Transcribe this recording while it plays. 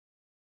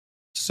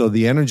So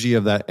the energy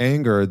of that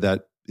anger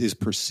that is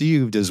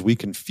perceived as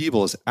weak and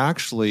feeble is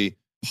actually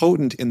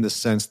potent in the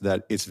sense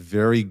that it's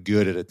very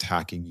good at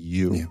attacking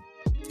you.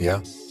 Yeah,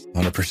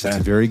 100%.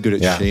 It's very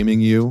good at shaming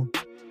you,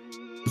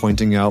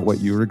 pointing out what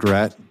you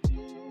regret,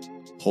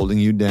 holding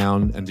you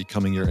down, and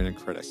becoming your inner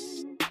critic.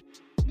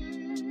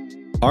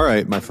 All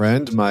right, my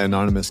friend, my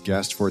anonymous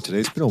guest for today.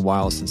 It's been a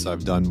while since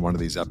I've done one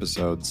of these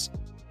episodes,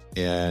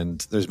 and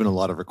there's been a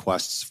lot of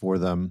requests for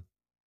them.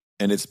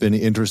 And it's been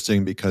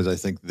interesting because I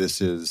think this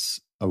is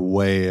a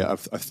way I've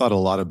thought a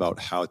lot about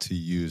how to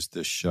use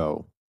this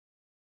show,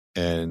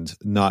 and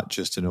not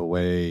just in a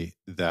way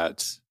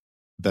that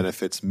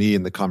benefits me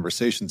in the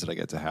conversations that I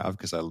get to have,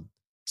 because I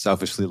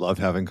selfishly love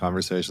having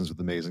conversations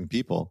with amazing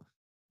people,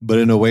 but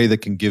in a way that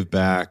can give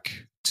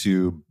back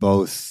to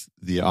both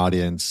the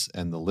audience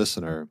and the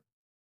listener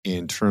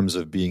in terms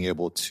of being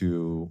able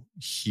to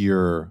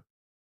hear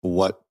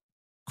what,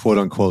 quote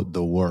unquote,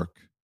 the work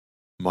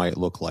might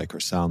look like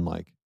or sound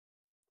like.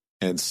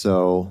 And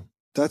so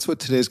that's what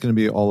today's going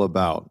to be all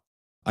about.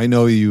 I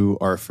know you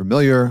are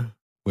familiar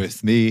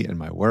with me and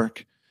my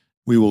work.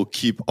 We will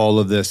keep all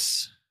of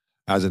this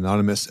as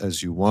anonymous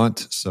as you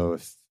want. So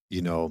if,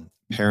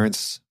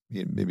 parents,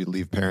 maybe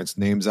leave parents'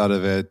 names out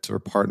of it, or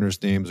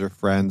partners' names, or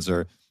friends,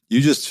 or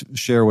you just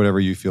share whatever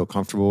you feel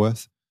comfortable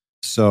with.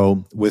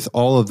 So with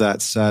all of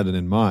that said and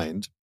in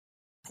mind,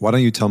 why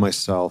don't you tell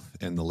myself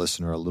and the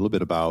listener a little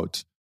bit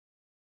about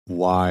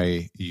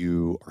why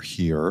you are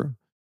here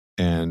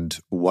and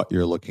what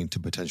you're looking to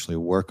potentially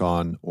work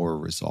on or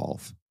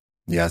resolve?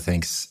 Yeah,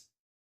 thanks.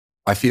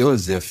 I feel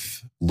as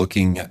if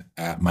looking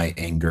at my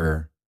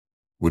anger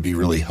would be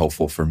really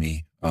helpful for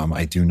me.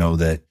 I do know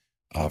that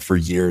for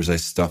years I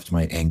stuffed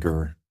my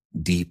anger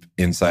deep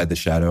inside the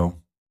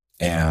shadow,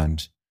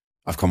 and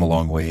I've come a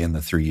long way in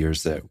the 3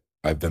 years that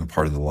I've been a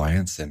part of the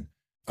Alliance, and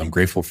I'm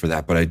grateful for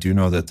that. But I do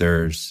know that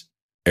there's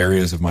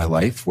areas of my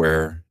life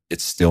where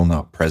it's still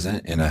not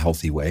present in a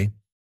healthy way,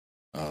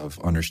 of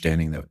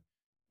understanding that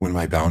when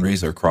my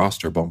boundaries are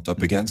crossed or bumped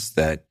up against,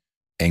 that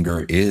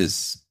anger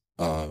is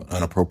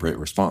an appropriate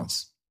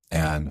response.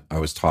 And I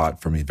was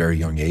taught from a very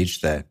young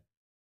age that,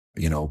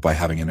 by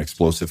having an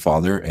explosive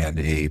father and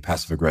a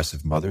passive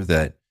aggressive mother,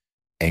 that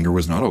anger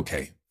was not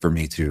okay for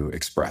me to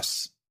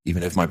express,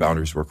 even if my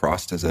boundaries were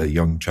crossed as a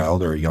young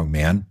child or a young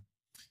man.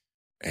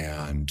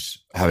 And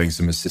having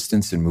some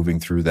assistance in moving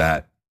through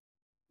that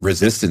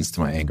resistance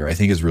to my anger, I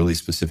think, is really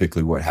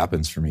specifically what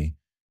happens for me.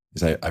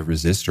 Is I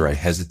resist, or I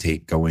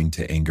hesitate going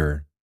to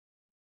anger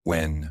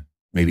when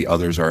maybe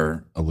others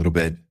are a little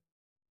bit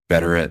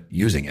better at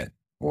using it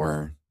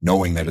or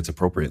knowing that it's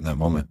appropriate in that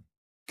moment.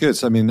 Good.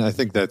 So, I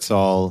think that's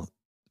all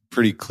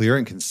pretty clear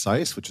and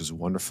concise, which is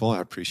wonderful. I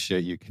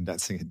appreciate you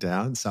condensing it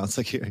down. Sounds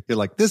like you're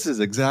like, this is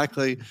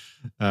exactly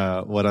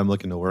what I'm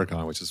looking to work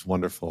on, which is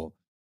wonderful.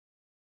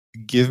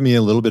 Give me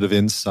a little bit of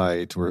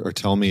insight, or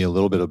tell me a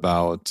little bit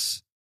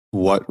about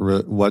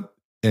what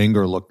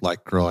anger looked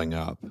like growing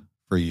up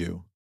for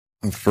you.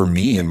 For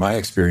me, in my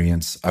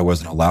experience, I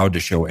wasn't allowed to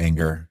show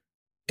anger.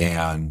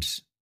 And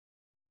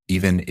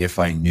even if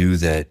I knew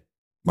that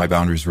my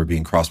boundaries were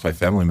being crossed by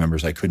family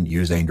members, I couldn't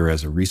use anger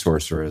as a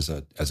resource or as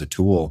a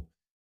tool.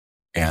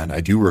 And I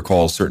do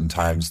recall certain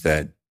times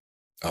that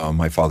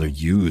my father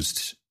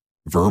used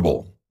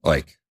verbal,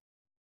 like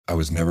I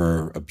was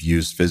never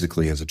abused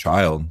physically as a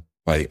child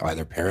by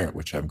either parent,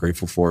 which I'm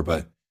grateful for.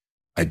 But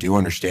I do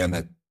understand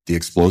that the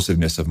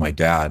explosiveness of my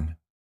dad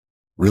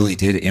really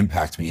did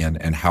impact me,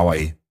 and how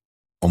I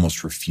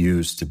almost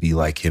refused to be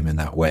like him in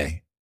that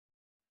way.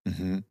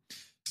 Mm-hmm.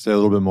 Say a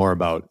little bit more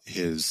about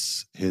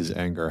his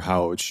anger,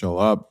 how it would show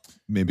up,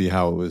 maybe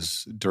how it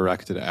was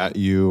directed at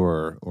you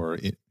or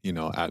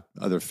at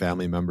other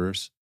family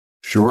members.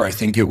 Sure. I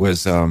think it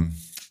was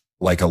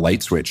like a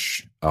light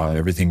switch.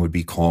 Everything would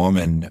be calm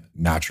and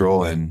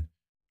natural, and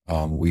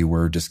we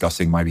were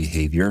discussing my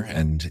behavior,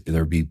 and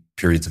there'd be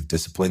periods of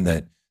discipline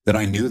that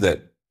I knew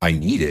that I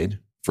needed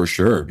for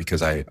sure,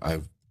 because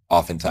I've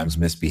oftentimes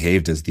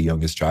misbehaved as the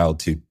youngest child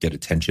to get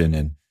attention,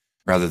 and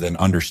rather than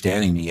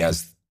understanding me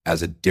as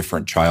a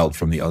different child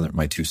from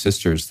my two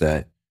sisters,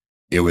 that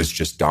it was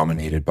just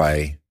dominated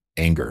by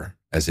anger,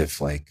 as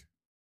if like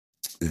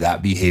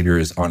that behavior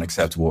is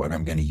unacceptable, and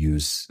I'm going to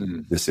use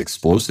this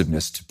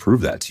explosiveness to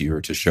prove that to you,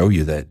 or to show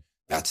you that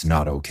that's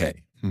not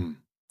okay.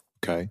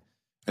 Okay.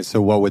 And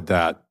so what would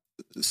that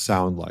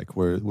sound like?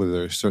 Were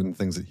there certain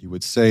things that he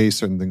would say,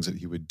 certain things that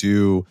he would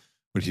do?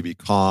 Would he be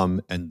calm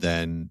and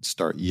then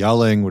start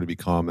yelling? Would he be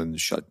calm and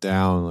shut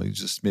down? Like,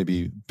 just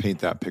maybe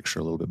paint that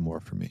picture a little bit more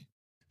for me.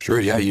 Sure.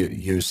 Yeah.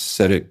 You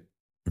said it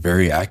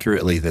very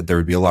accurately, that there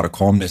would be a lot of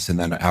calmness, and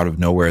then out of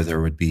nowhere,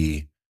 there would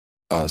be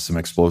some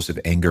explosive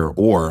anger,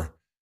 or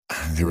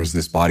there was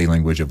this body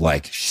language of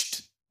like,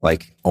 shh,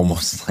 like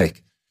almost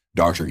like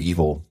Dr.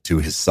 Evil to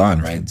his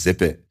son, right?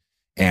 Zip it.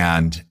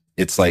 And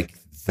it's like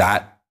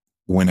that,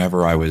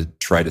 whenever I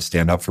would try to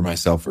stand up for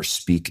myself or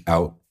speak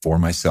out for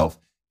myself,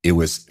 it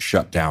was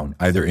shut down,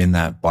 either in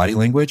that body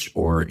language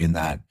or in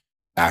that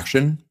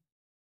action,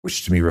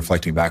 which to me,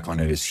 reflecting back on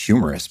it, is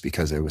humorous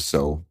because it was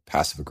so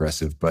passive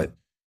aggressive. But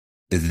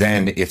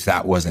then if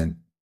that wasn't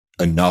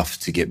enough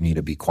to get me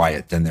to be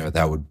quiet, then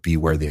that would be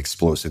where the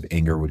explosive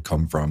anger would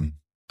come from.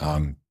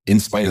 In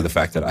spite of the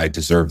fact that I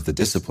deserve the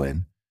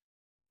discipline,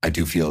 I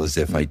do feel as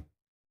if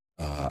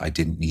I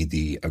didn't need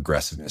the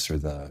aggressiveness or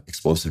the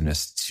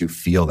explosiveness to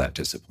feel that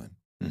discipline.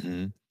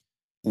 Mm-hmm.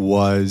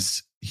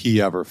 Was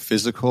he ever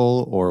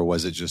physical, or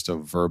was it just a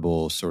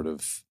verbal sort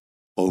of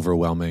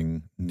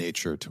overwhelming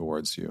nature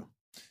towards you?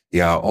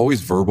 Yeah,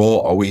 always verbal,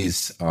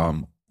 always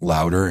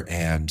louder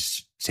and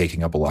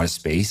taking up a lot of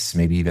space,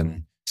 maybe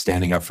even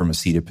standing up from a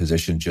seated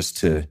position just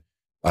to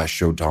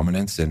show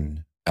dominance.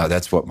 And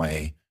that's what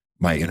my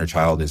inner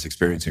child is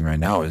experiencing right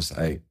now. Is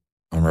I'm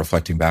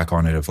reflecting back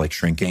on it of like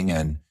shrinking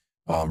and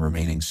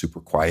remaining super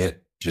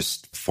quiet,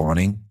 just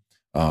fawning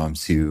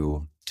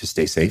to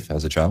stay safe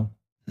as a child.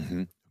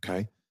 Mm-hmm.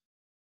 Okay.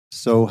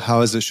 So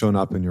how has it shown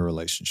up in your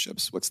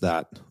relationships? What's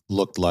that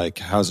looked like?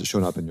 How's it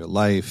shown up in your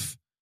life?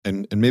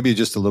 And maybe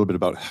just a little bit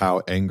about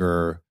how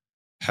anger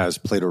has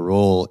played a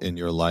role in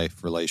your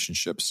life,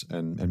 relationships,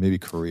 and maybe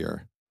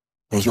career.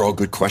 Those are all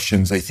good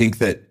questions. I think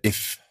that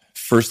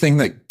first thing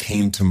that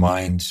came to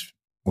mind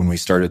when we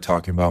started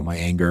talking about my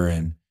anger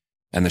and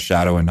the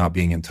shadow and not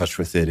being in touch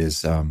with it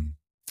is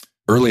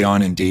early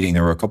on in dating,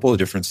 there were a couple of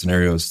different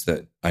scenarios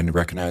that I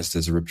recognized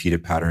as a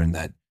repeated pattern,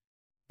 that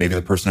maybe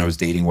the person I was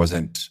dating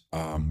wasn't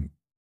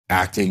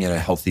acting in a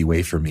healthy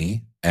way for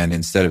me. And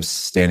instead of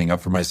standing up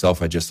for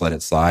myself, I just let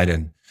it slide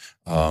and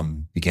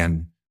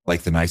began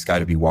like the nice guy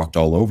to be walked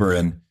all over.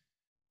 And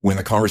when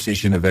the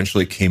conversation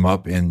eventually came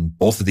up in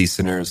both of these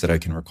scenarios that I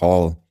can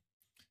recall,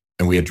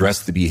 and we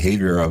addressed the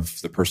behavior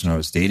of the person I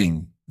was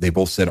dating, they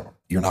both said,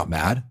 "You're not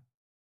mad."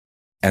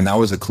 And that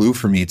was a clue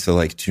for me to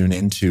like tune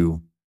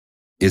into,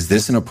 is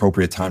this an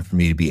appropriate time for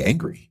me to be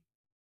angry?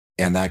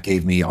 And that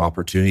gave me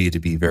opportunity to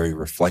be very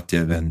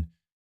reflective and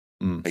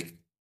like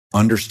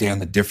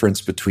understand the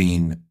difference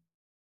between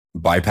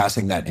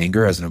bypassing that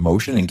anger as an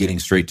emotion and getting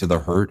straight to the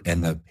hurt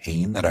and the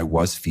pain that I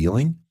was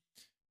feeling.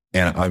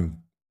 And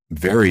I'm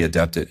very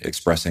adept at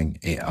expressing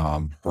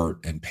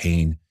hurt and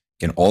pain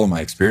in all of my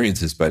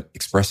experiences, but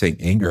expressing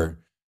anger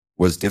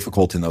was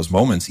difficult in those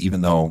moments,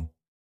 even though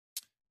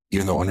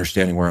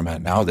understanding where I'm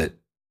at now, that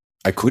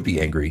I could be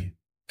angry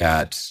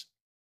at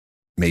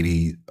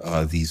maybe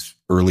these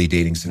early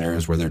dating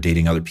scenarios where they're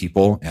dating other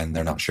people and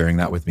they're not sharing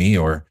that with me,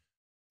 or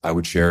I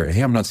would share,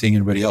 "Hey, I'm not seeing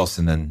anybody else."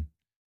 And then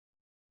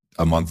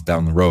a month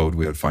down the road,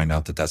 we would find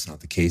out that that's not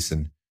the case.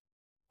 And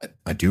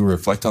I do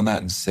reflect on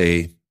that and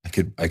say, I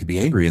could be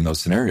angry in those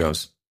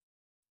scenarios.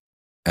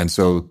 And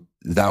so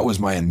that was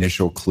my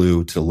initial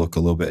clue to look a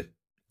little bit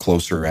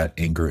closer at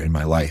anger in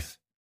my life.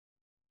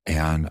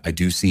 And I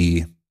do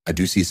see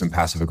some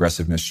passive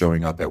aggressiveness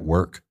showing up at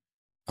work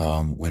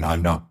when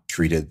I'm not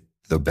treated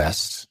the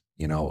best.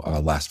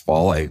 Last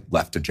fall, I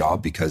left a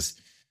job because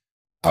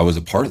I was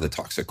a part of the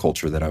toxic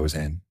culture that I was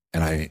in.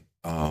 And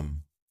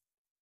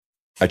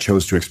I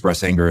chose to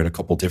express anger at a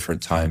couple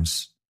different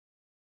times.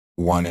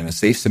 One in a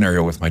safe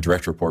scenario with my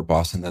direct report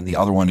boss, and then the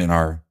other one in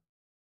our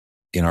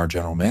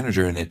general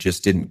manager. And it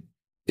just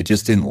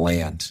didn't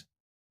land.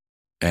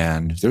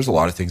 And there's a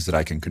lot of things that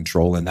I can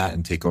control in that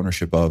and take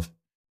ownership of.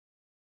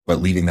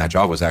 But leaving that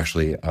job was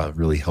actually a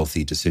really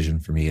healthy decision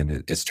for me.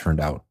 And it's turned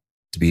out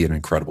to be an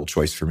incredible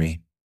choice for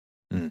me.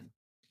 Mm.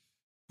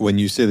 When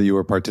you say that you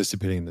were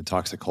participating in the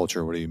toxic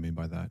culture, what do you mean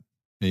by that?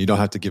 And you don't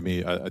have to give me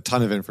a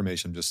ton of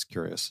information. I'm just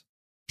curious.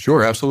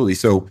 Sure, absolutely.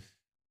 So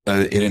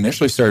it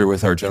initially started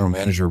with our general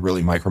manager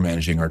really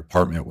micromanaging our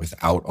department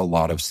without a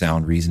lot of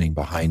sound reasoning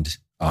behind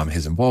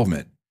his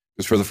involvement.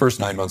 Because for the first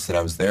 9 months that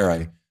I was there,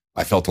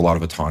 I felt a lot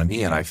of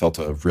autonomy, and I felt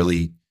a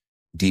really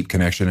deep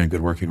connection and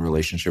good working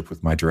relationship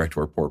with my direct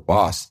report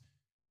boss.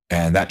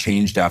 And that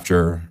changed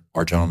after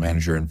our general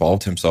manager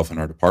involved himself in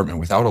our department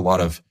without a lot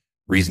of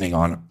reasoning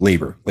on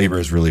labor. Labor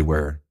is really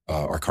where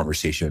our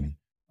conversation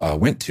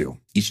went to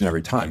each and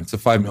every time. It's a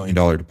 $5 million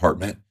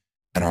department,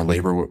 and our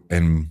labor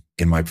in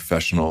my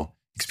professional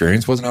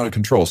experience wasn't out of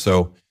control.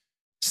 So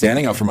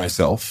standing up for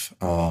myself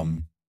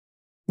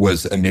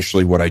was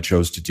initially what I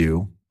chose to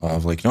do.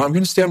 Of like, no, I'm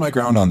going to stand my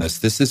ground on this.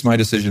 This is my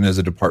decision as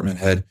a department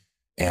head,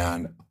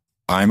 and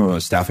I'm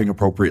staffing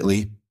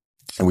appropriately,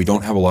 and we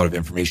don't have a lot of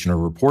information or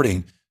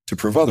reporting to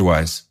prove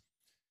otherwise.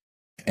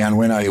 And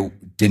when I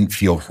didn't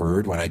feel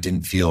heard, when I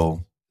didn't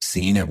feel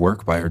seen at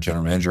work by our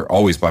general manager,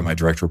 always by my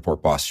direct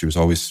report boss, she was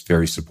always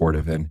very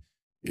supportive, and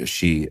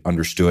she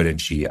understood, and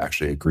she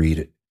actually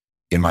agreed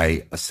in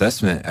my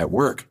assessment at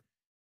work.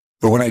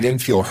 But when I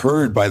didn't feel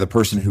heard by the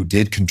person who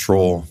did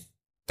control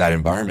that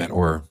environment,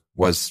 or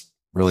was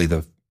really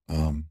the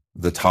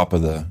top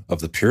of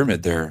the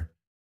pyramid there,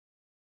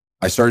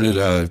 I started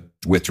to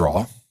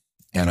withdraw,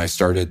 and I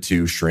started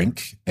to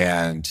shrink.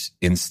 And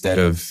instead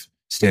of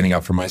standing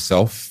up for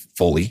myself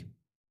fully,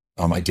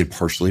 I did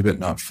partially, but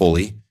not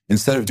fully.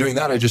 Instead of doing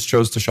that, I just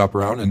chose to shop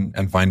around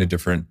and find a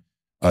different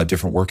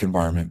work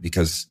environment,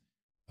 because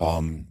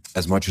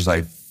as much as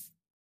I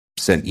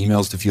sent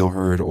emails to feel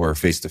heard or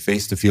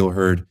face-to-face to feel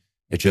heard,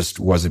 it just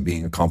wasn't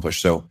being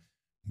accomplished. So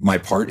my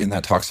part in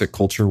that toxic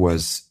culture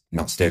was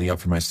not standing up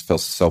for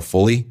myself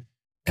fully,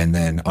 and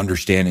then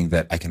understanding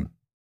that I can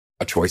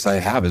a choice I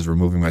have is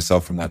removing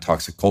myself from that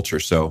toxic culture.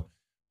 So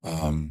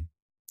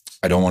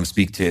I don't want to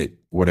speak to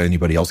what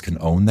anybody else can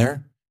own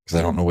there because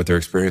I don't know what their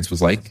experience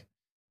was like.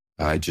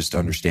 I just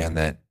understand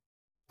that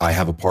I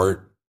have a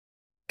part,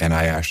 and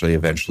I actually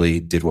eventually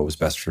did what was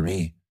best for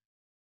me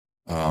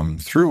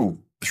through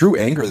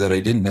anger that I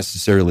didn't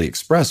necessarily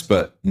express,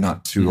 but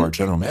not to our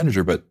general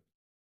manager, but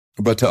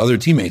to other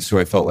teammates who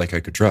I felt like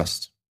I could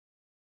trust.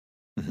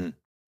 Mm-hmm.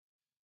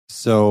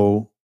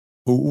 So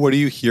what are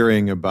you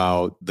hearing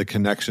about the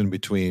connection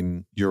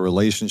between your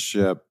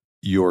relationship,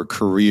 your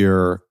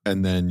career,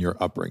 and then your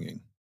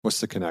upbringing?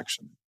 What's the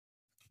connection?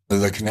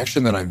 The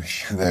connection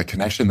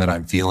that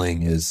I'm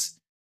feeling is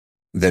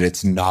that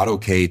it's not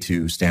okay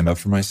to stand up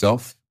for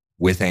myself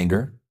with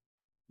anger,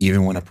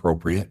 even when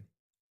appropriate.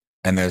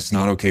 And that it's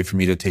not okay for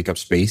me to take up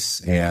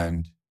space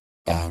and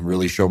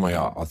really show my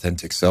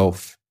authentic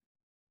self,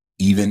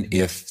 even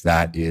if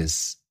that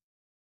is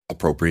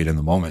appropriate in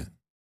the moment.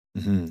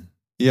 Mm-hmm.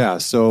 Yeah.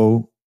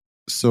 So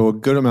a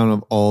good amount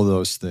of all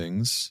those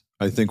things.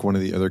 I think one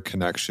of the other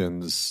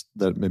connections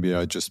that maybe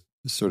I just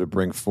sort of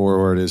bring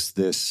forward is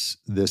this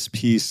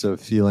piece of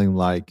feeling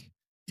like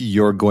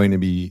you're going to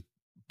be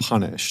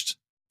punished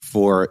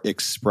for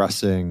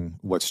expressing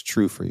what's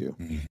true for you,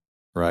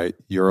 right?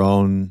 Your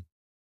own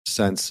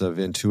sense of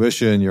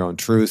intuition, your own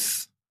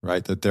truth,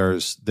 right? That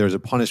there's a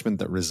punishment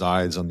that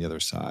resides on the other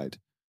side.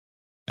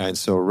 And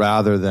so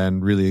rather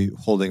than really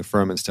holding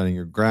firm and standing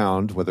your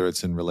ground, whether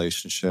it's in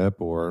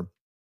relationship or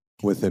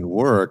within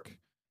work,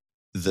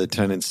 the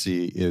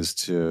tendency is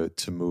to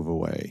move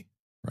away,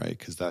 right?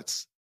 Because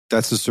that's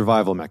a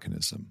survival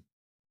mechanism,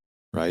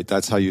 right?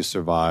 That's how you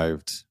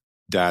survived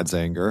Dad's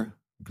anger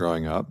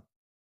growing up.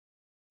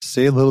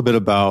 Say a little bit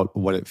about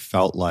what it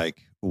felt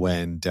like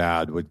when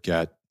Dad would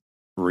get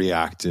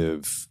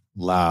reactive,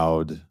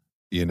 loud,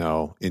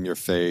 in your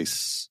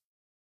face.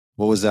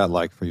 What was that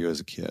like for you as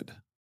a kid?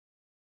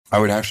 I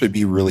would actually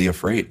be really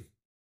afraid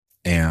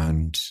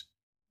and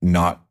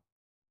not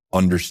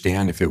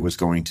understand if it was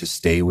going to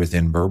stay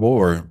within verbal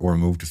or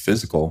move to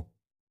physical.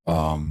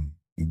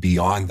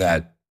 Beyond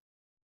that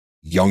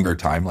younger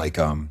time, like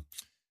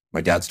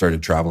my dad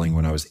started traveling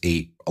when I was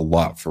 8 a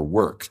lot for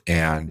work.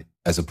 And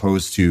as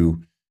opposed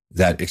to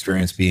that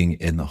experience being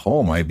in the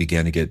home, I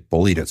began to get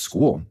bullied at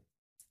school.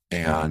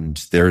 And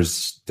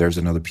there's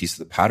another piece of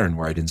the pattern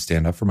where I didn't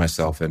stand up for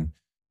myself and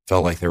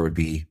felt like there would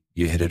be,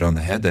 you hit it on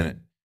the head,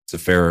 then it's a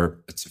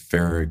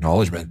fair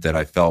acknowledgement that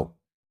I felt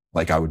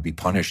like I would be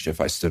punished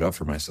if I stood up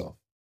for myself.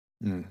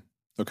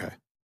 Okay.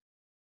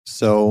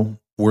 So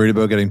worried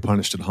about getting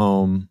punished at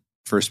home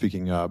for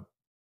speaking up,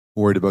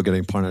 worried about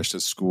getting punished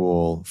at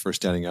school for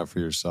standing up for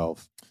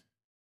yourself.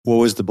 What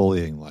was the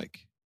bullying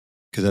like?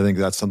 Because I think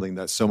that's something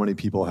that so many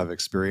people have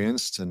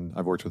experienced. And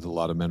I've worked with a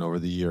lot of men over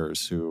the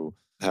years who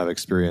have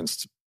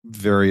experienced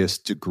various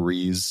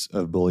degrees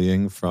of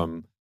bullying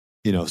from,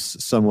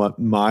 somewhat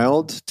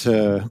mild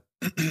to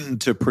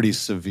pretty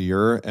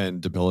severe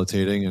and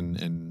debilitating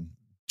and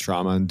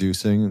trauma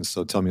inducing. And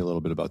so tell me a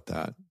little bit about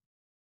that.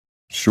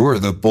 Sure.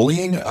 The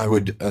bullying, I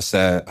would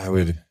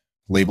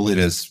label it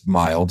as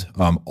mild,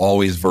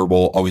 always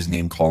verbal, always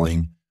name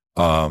calling,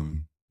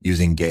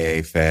 using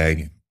gay,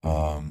 fag.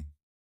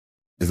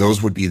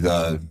 Those would be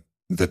the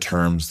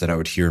terms that I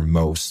would hear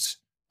most.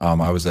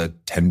 I was a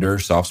tender,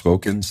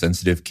 soft-spoken,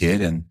 sensitive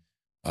kid. And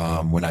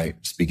when I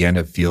began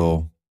to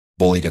feel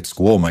bullied at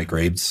school, my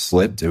grades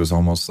slipped. It was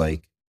almost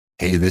like,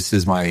 hey, this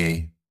is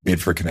my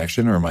bid for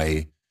connection or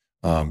my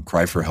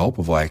cry for help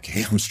of like,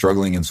 hey, I'm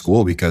struggling in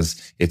school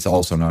because it's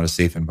also not a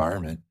safe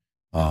environment.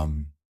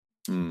 And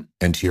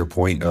to your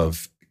point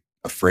of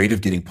afraid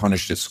of getting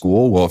punished at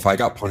school, well, if I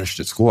got punished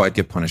at school, I'd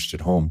get punished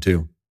at home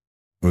too.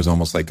 It was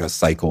almost like a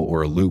cycle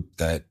or a loop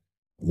that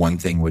one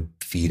thing would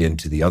feed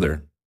into the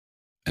other.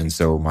 And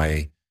so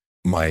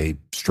my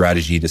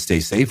strategy to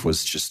stay safe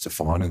was just to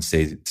fawn and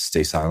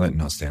stay silent and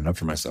not stand up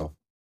for myself.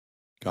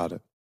 Got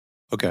it.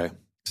 Okay.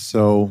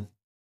 So,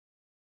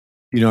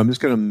 I'm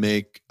just going to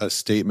make a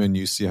statement.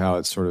 You see how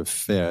it sort of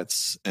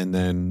fits, and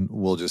then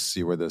we'll just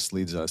see where this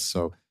leads us.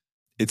 So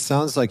it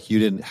sounds like you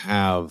didn't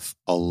have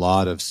a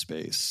lot of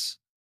space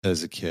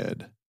as a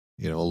kid,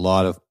 a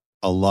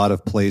lot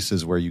of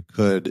places where you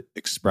could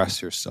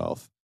express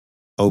yourself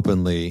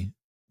openly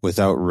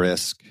without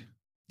risk,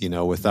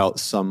 without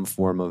some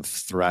form of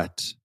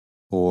threat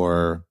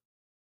or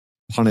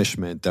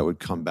punishment that would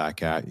come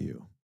back at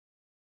you.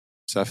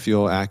 Does that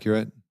feel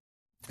accurate?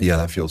 Yeah,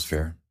 that feels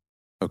fair.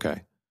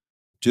 Okay.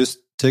 Just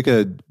take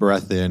a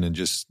breath in and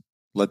just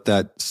let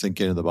that sink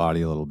into the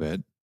body a little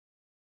bit.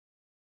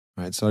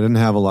 All right. So I didn't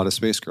have a lot of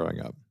space growing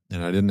up,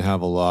 and I didn't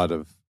have a lot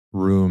of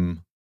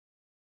room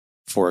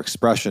for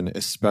expression,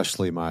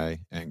 especially my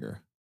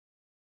anger.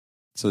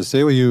 So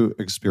say what you're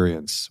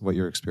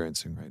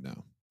experiencing right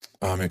now.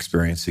 I'm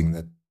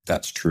experiencing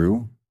that's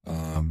true.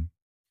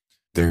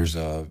 There's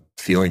a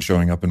feeling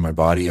showing up in my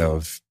body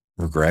of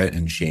regret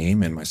and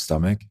shame in my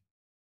stomach.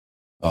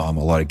 A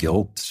lot of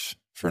guilt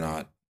for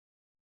not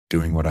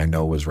doing what I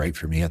know was right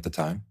for me at the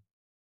time.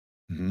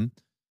 Mm-hmm.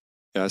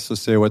 Yeah. So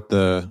say what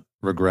the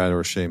regret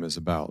or shame is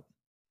about.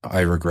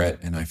 I regret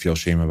and I feel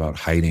shame about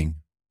hiding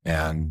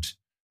and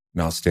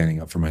not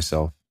standing up for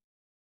myself.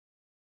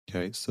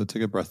 Okay, so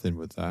take a breath in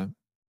with that.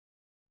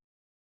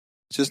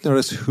 Just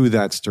notice who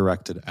that's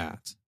directed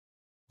at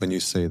when you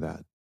say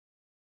that.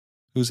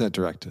 Who's that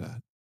directed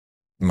at?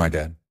 My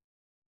dad.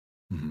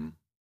 Mm-hmm.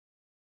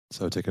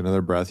 So take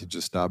another breath. You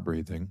just stop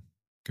breathing.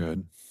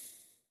 Good.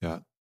 Yeah.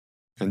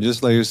 And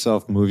just let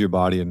yourself move your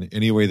body in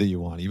any way that you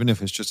want, even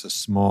if it's just a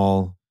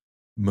small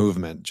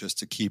movement, just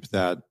to keep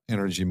that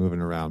energy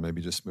moving around.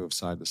 Maybe just move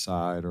side to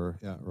side or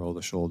roll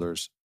the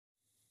shoulders.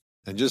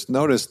 And just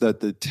notice that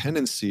the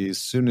tendency, as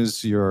soon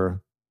as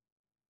you're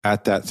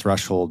at that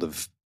threshold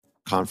of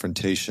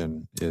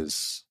confrontation,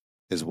 is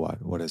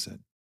what? What is it?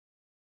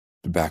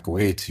 To back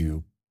away,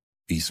 to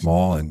be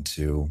small, and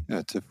to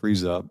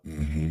freeze up.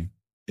 Mm-hmm.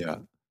 Yeah.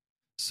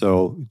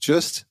 So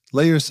just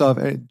let yourself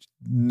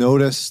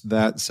notice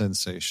that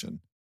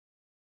sensation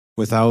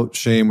without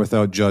shame,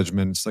 without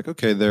judgment. It's like,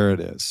 okay, there it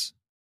is.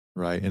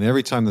 Right. And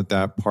every time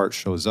that part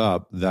shows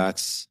up,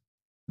 that's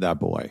that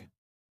boy,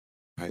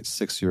 right?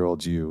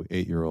 6-year-old you,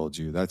 8-year-old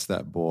you. That's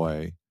that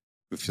boy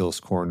who feels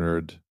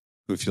cornered,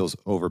 who feels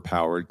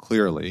overpowered,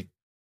 clearly,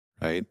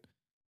 right?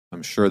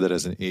 I'm sure that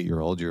as an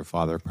 8-year-old, your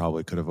father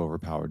probably could have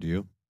overpowered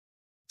you.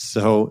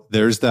 So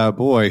there's that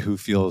boy who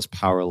feels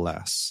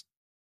powerless.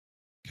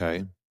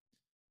 Okay.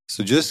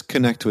 So just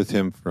connect with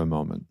him for a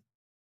moment.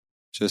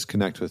 Just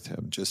connect with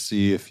him. Just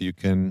see if you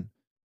can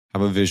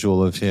have a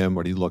visual of him,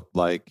 what he looked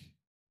like.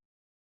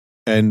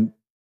 And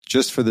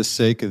just for the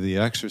sake of the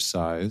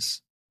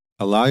exercise,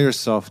 allow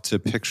yourself to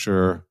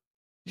picture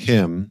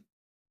him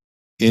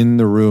in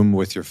the room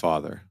with your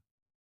father.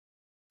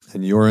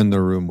 And you're in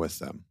the room with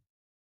them.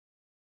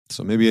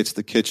 So maybe it's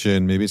the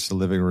kitchen, maybe it's the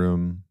living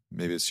room,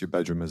 maybe it's your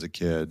bedroom as a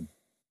kid.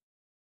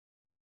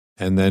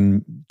 And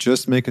then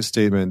just make a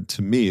statement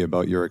to me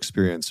about your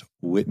experience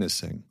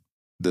witnessing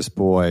this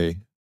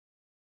boy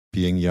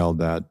being yelled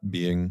at,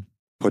 being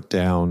put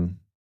down,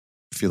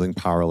 feeling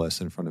powerless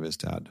in front of his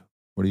dad.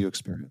 What do you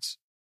experience?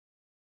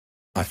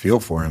 I feel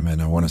for him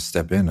and I want to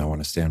step in. I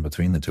want to stand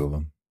between the two of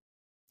them.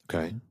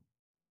 Okay.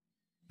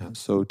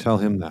 So tell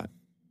him that.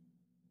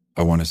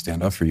 I want to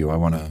stand up for you. I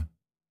want to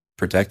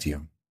protect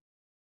you.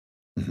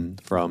 Mm-hmm.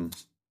 From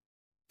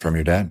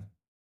your dad.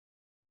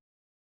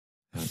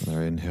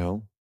 Another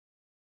inhale.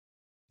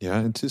 Yeah,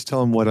 and just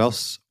tell him what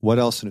else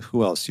and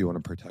who else you want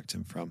to protect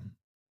him from.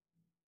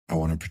 I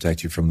want to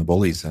protect you from the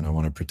bullies, and I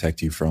want to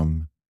protect you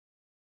from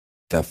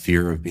that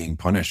fear of being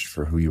punished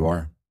for who you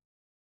are.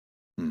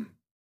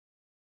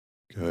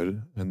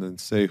 Good. And then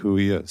say who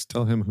he is.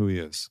 Tell him who he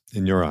is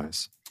in your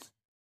eyes.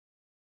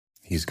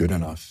 He's good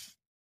enough.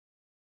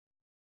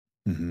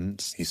 Mm-hmm.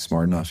 He's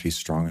smart enough. He's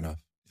strong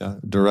enough. Yeah,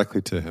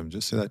 directly to him.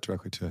 Just say that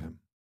directly to him.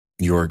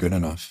 You are good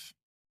enough.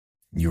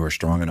 You are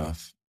strong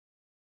enough.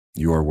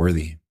 You are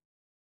worthy.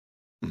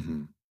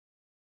 Mm-hmm.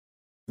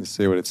 Just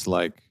say what it's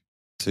like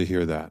to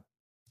hear that.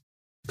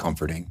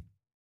 Comforting.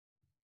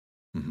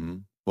 Mm-hmm.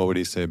 What would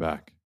he say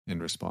back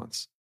in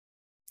response?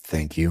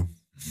 Thank you.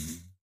 Mm-hmm.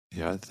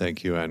 Yeah,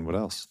 thank you. And what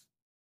else?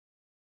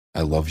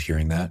 I love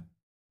hearing that.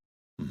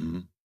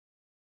 Mm-hmm.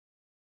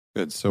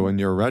 Good. So when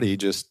you're ready,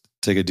 just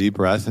take a deep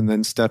breath and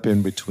then step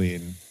in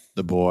between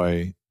the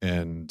boy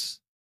and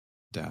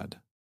dad.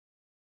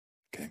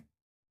 Okay.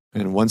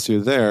 And once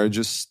you're there,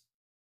 just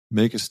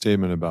make a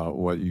statement about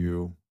what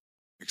you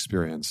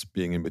experience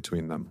being in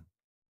between them,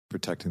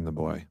 protecting the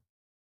boy.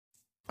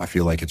 I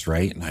feel like it's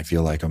right, and I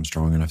feel like I'm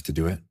strong enough to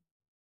do it.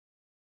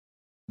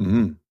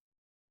 Mm-hmm.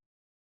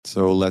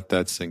 So let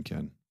that sink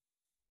in.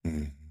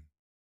 Mm-hmm.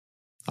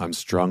 I'm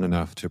strong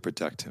enough to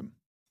protect him.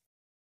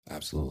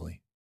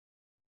 Absolutely.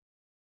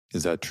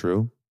 Is that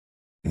true?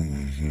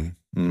 Mm-hmm.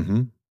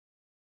 Mm-hmm.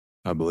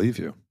 I believe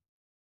you.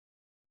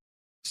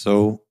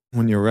 So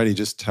when you're ready,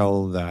 just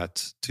tell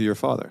that to your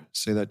father.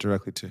 Say that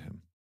directly to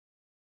him.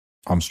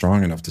 I'm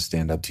strong enough to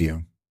stand up to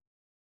you.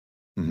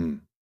 Mm-hmm.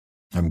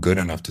 I'm good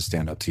enough to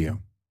stand up to you.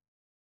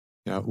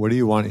 Yeah. What do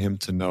you want him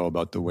to know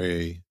about the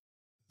way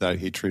that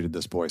he treated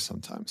this boy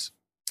sometimes?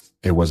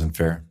 It wasn't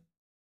fair.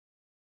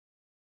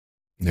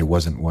 It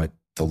wasn't what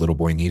the little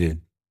boy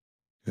needed.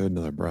 Good.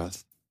 Another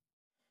breath.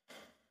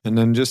 And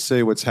then just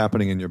say what's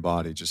happening in your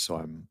body, just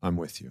so I'm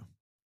with you.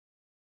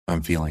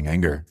 I'm feeling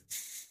anger.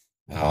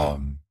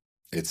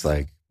 It's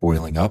like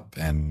boiling up,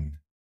 and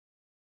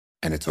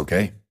it's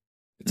okay.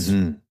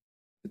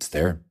 It's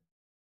there.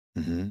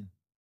 Mm-hmm.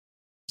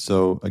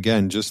 So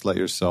again, just let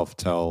yourself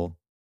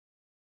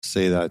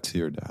say that to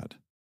your dad.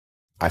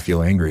 I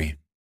feel angry.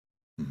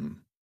 Mm-hmm.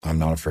 I'm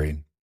not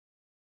afraid.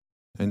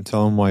 And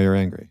tell him why you're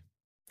angry.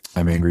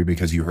 I'm angry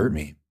because you hurt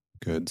me.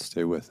 Good.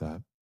 Stay with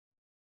that.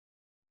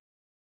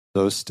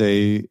 So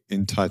stay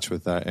in touch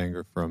with that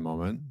anger for a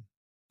moment.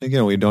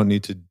 Again, we don't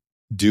need to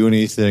do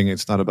anything.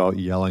 It's not about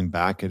yelling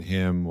back at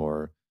him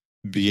or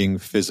being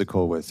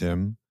physical with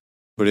him.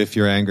 But if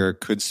your anger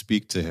could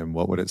speak to him,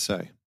 what would it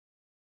say?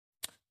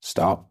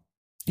 Stop.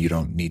 You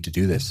don't need to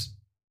do this.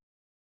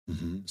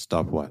 Mm-hmm.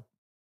 Stop what?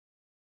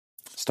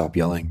 Stop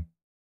yelling.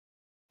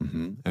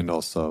 Mm-hmm. And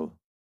also?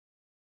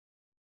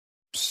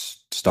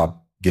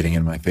 Stop getting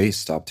in my face.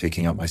 Stop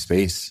taking up my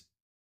space.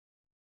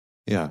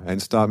 Yeah.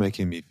 And stop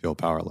making me feel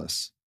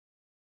powerless.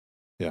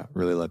 Yeah.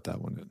 Really let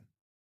that one in.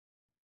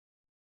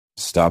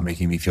 Stop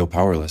making me feel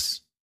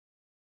powerless.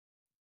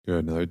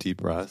 Good. Another deep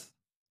breath.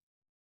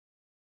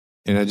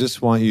 And I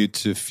just want you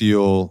to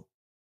feel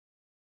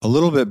a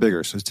little bit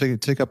bigger. So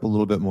take up a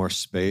little bit more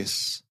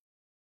space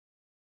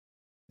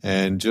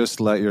and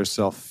just let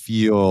yourself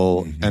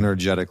feel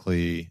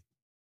energetically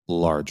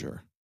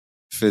larger,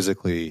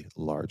 physically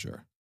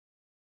larger.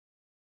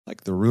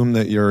 Like the room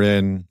that you're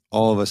in,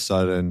 all of a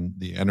sudden,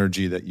 the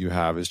energy that you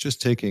have is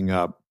just taking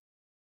up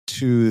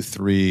 2,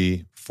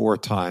 3, 4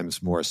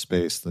 times more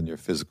space than your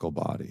physical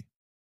body.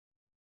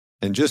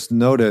 And just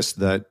notice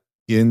that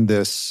in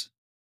this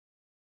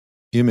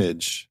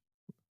image,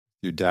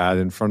 your dad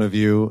in front of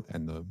you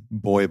and the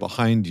boy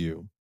behind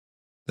you,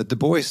 that the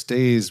boy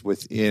stays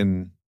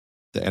within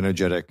the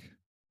energetic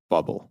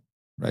bubble,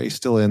 right? He's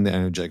still in the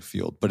energetic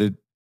field, but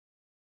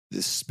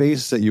the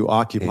space that you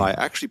occupy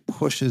actually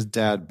pushes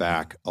dad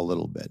back a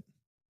little bit.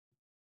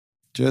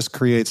 Just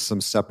creates some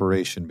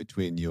separation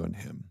between you and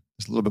him.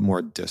 There's a little bit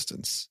more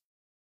distance.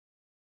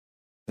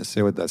 Let's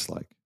say what that's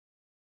like.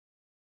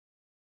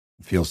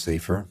 It feels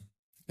safer.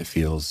 It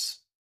feels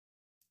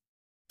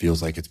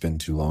like it's been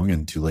too long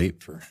and too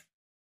late for.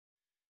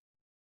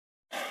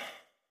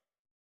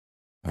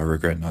 I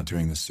regret not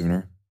doing this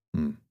sooner.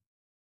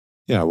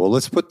 Yeah, well,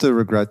 let's put the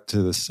regret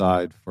to the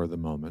side for the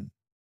moment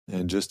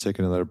and just take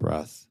another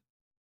breath.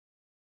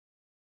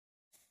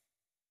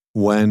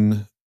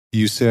 When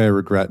you say I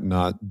regret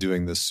not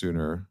doing this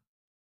sooner,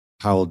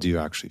 how old do you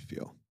actually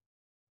feel?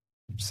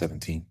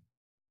 17.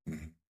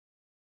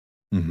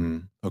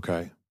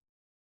 Okay.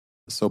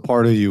 So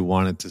part of you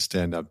wanted to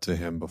stand up to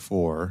him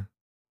before,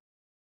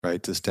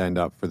 right? To stand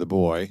up for the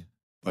boy,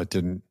 but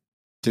didn't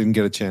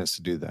get a chance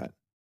to do that.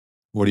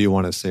 What do you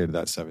want to say to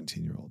that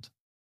 17-year-old?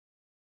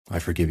 I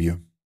forgive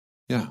you.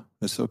 Yeah,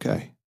 it's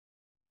okay.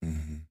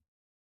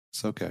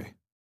 It's okay.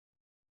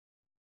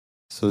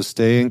 So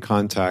stay in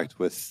contact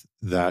with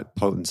that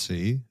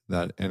potency,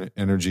 that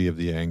energy of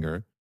the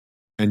anger,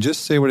 and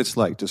just say what it's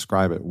like.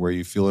 Describe it, where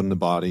you feel it in the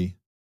body,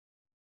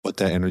 what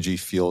that energy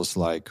feels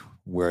like,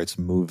 where it's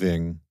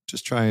moving.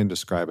 Just try and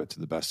describe it to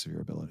the best of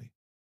your ability.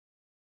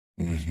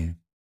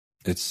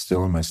 It's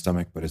still in my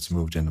stomach, but it's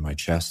moved into my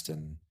chest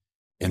and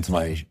into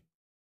my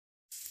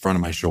front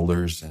of my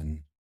shoulders,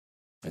 and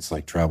it's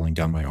like traveling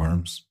down my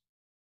arms.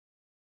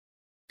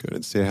 Good.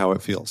 And say how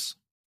it feels.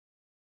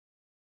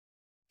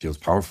 It feels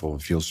powerful.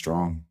 It feels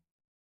strong.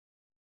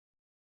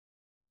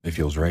 It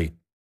feels right.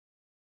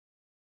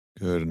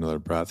 Good. Another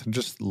breath. And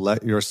just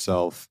let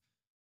yourself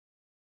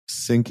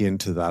sink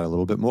into that a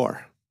little bit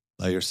more.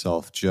 Let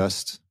yourself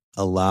just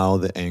allow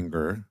the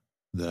anger,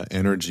 the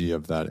energy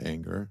of that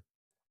anger,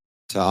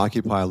 to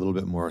occupy a little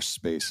bit more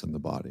space in the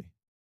body.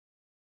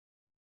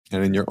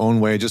 And in your own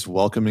way, just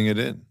welcoming it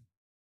in.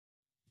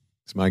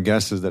 So my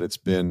guess is that it's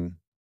been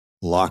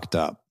locked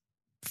up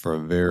for a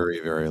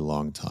very, very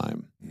long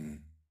time.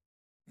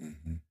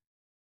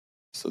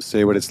 So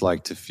say what it's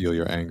like to feel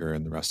your anger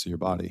in the rest of your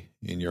body,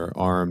 in your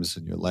arms,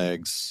 in your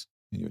legs,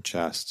 in your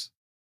chest.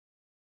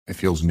 It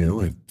feels new.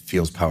 It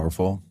feels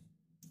powerful.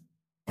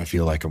 I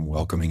feel like I'm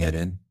welcoming it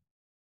in.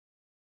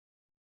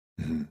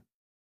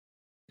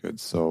 Good.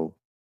 So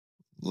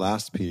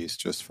last piece,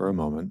 just for a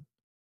moment,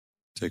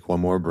 take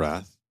one more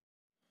breath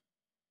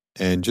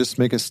and just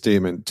make a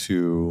statement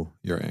to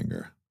your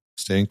anger.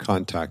 Stay in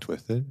contact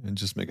with it and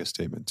just make a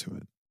statement to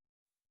it.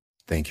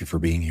 Thank you for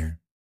being here.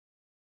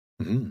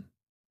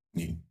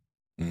 Yeah,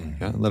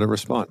 let it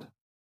respond.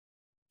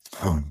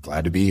 Oh, I'm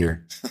glad to be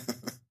here.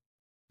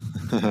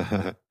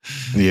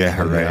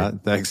 Yeah, right. Yeah,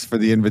 thanks for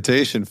the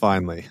invitation,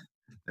 finally.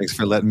 Thanks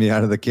for letting me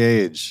out of the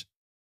cage.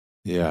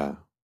 Yeah,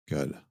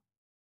 good.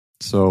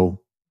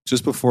 So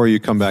just before you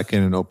come back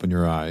in and open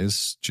your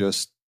eyes,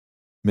 just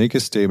make a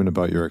statement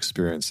about your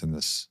experience in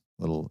this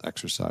little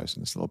exercise,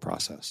 in this little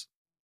process.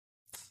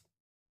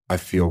 I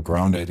feel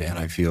grounded and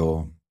I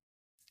feel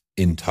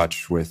in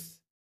touch with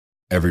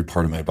every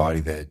part of my body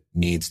that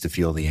needs to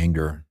feel the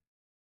anger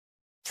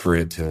for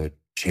it to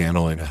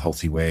channel in a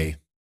healthy way.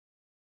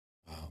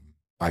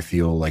 I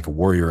feel like a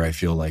warrior. I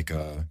feel like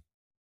a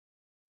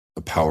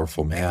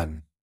powerful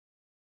man.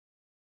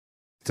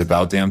 It's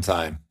about damn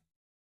time.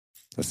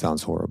 That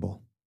sounds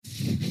horrible.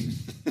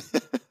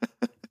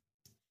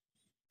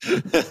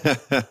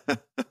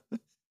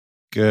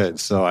 Good.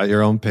 So at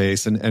your own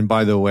pace. And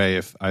by the way,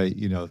 if I,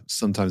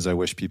 sometimes I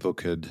wish people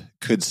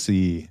could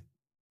see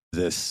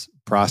this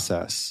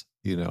process,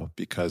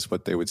 because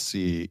what they would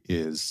see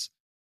is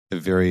a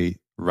very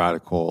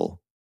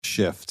radical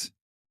shift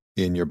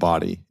in your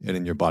body and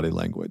in your body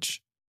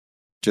language,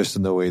 just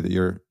in the way that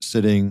you're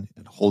sitting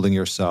and holding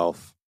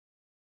yourself,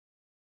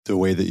 the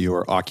way that you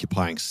are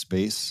occupying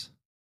space.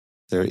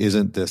 There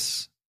isn't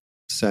this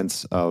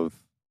sense of,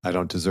 I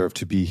don't deserve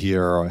to be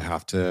here, or I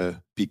have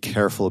to be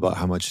careful about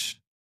how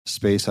much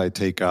space I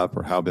take up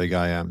or how big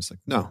I am. It's like,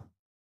 no,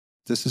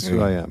 this is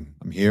who I am.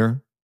 I'm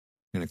here.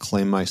 I'm going to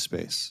claim my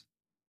space.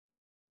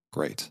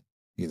 Great.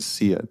 You can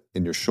see it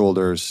in your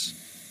shoulders,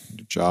 in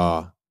your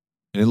jaw,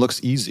 And it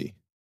looks easy.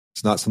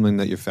 It's not something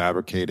that you're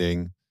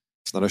fabricating.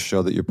 It's not a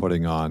show that you're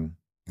putting on.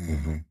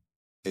 Mm-hmm.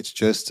 It's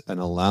just an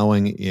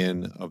allowing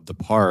in of the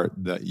part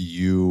that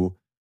you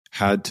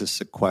had to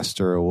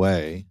sequester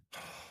away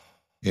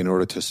in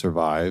order to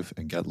survive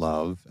and get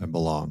love and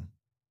belong.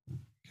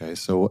 Okay,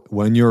 so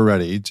when you're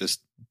ready,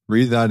 just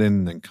breathe that in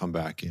and then come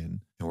back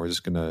in. And we're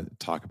just going to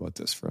talk about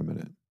this for a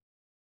minute.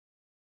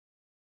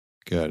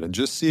 Good. And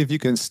just see if you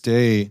can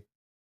stay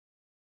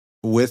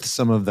with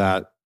some of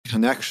that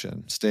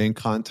connection, stay in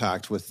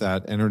contact with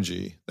that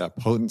energy, that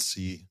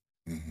potency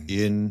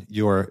in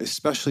your,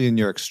 especially in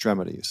your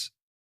extremities.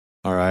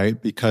 All right.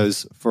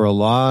 Because for a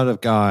lot of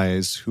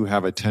guys who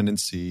have a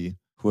tendency,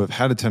 who have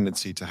had a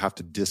tendency to have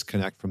to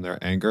disconnect from their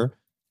anger,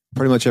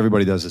 pretty much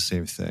everybody does the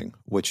same thing,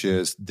 which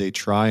is they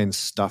try and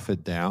stuff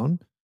it down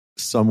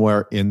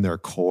somewhere in their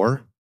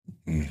core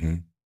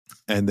and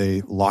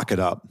they lock it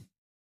up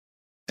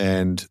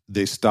and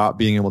they stop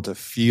being able to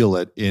feel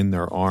it in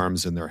their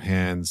arms and their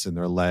hands and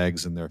their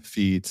legs and their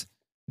feet.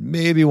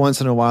 Maybe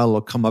once in a while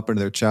it'll come up into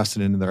their chest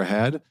and into their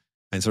head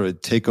and sort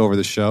of take over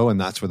the show. And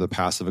that's where the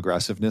passive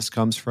aggressiveness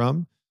comes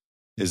from,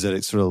 is that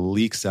it sort of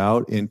leaks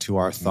out into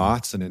our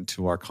thoughts and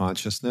into our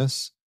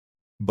consciousness.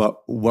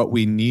 But what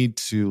we need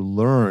to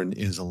learn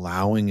is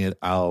allowing it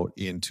out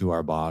into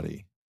our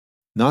body,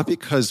 not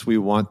because we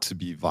want to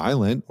be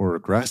violent or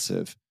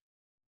aggressive,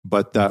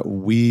 but that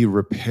we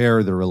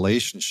repair the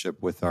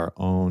relationship with our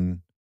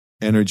own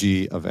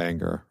energy of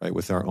anger, right?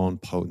 With our own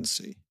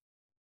potency.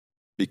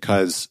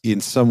 Because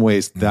in some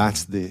ways,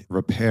 that's the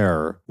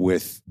repair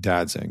with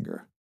Dad's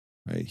anger,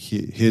 right?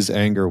 His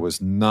anger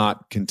was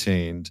not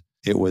contained.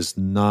 It was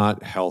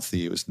not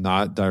healthy. It was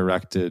not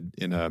directed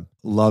in a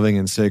loving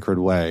and sacred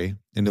way.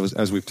 And it was,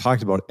 as we've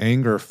talked about,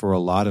 anger for a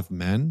lot of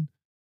men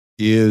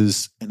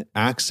is an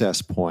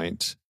access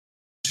point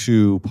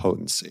to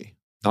potency,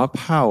 not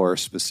power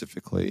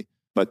specifically,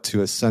 but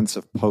to a sense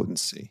of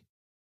potency.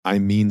 I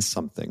mean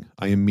something.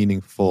 I am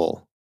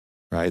meaningful,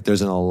 right?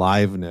 There's an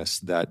aliveness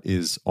that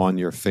is on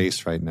your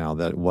face right now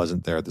that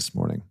wasn't there this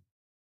morning.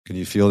 Can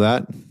you feel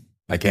that?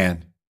 I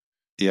can.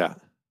 Yeah.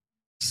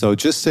 So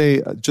just say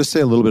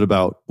a little bit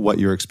about what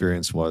your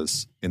experience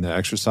was in the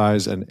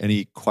exercise and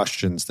any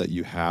questions that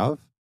you have,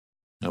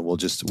 and we'll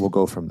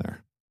go from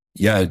there.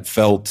 Yeah, it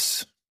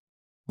felt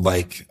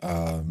like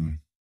a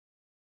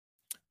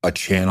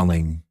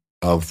channeling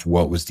of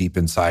what was deep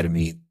inside of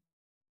me,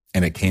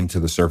 and it came to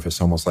the surface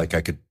almost like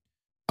I could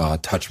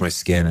touch my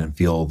skin and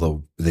feel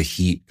the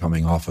heat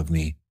coming off of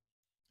me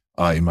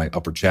in my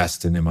upper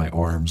chest and in my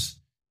arms.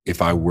 If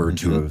I were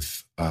to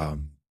have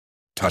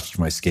touched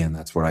my skin,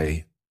 that's what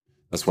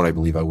I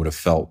believe I would have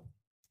felt.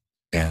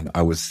 And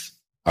I was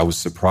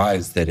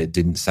surprised that it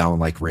didn't sound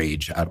like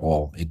rage at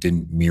all. It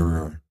didn't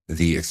mirror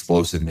the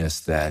explosiveness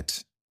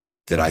that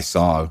I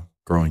saw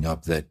growing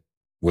up. That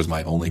was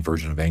my only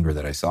version of anger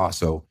that I saw.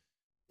 So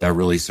that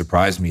really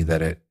surprised me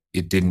that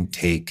it didn't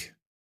take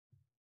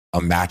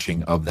a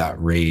matching of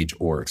that rage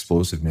or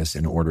explosiveness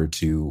in order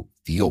to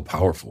feel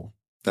powerful.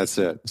 That's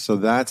it. So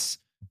that's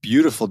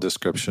beautiful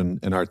description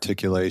and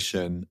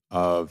articulation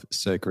of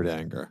sacred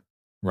anger.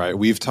 Right.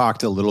 We've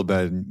talked a little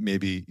bit, and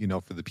maybe,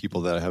 for the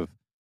people that have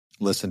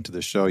listened to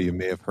the show, you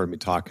may have heard me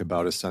talk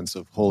about a sense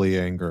of holy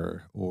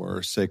anger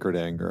or sacred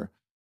anger.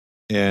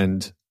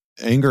 And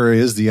anger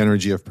is the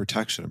energy of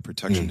protection, and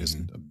protection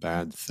isn't a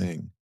bad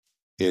thing.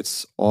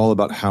 It's all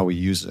about how we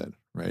use it,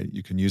 right?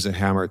 You can use a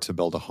hammer to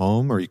build a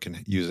home, or you can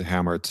use a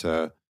hammer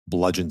to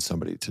bludgeon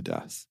somebody to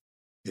death.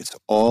 It's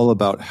all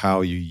about how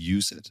you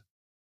use it.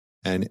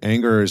 And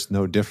anger is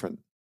no different.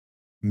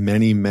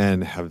 Many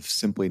men have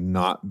simply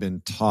not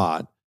been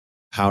taught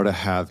how to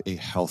have a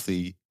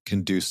healthy,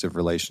 conducive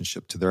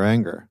relationship to their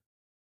anger.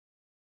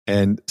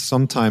 And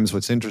sometimes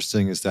what's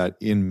interesting is that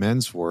in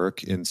men's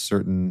work, in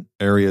certain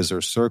areas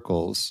or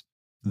circles,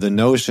 the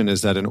notion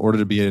is that in order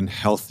to be in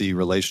healthy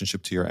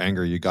relationship to your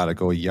anger, you got to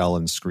go yell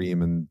and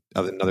scream in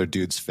another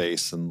dude's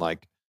face and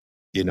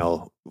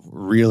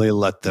really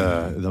let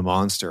the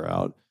monster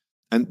out.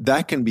 And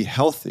that can be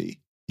healthy.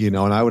 And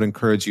I would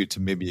encourage you to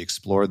maybe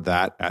explore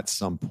that at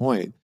some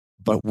point.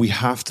 But we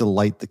have to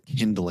light the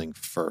kindling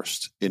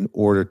first in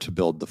order to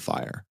build the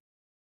fire.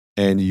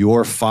 And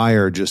your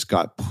fire just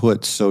got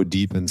put so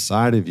deep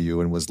inside of you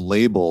and was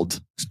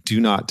labeled "do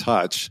not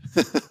touch,"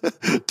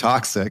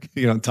 toxic,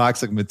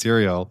 toxic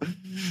material,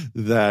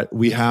 that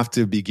we have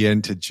to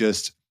begin to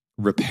just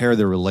repair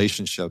the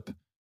relationship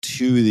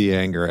to the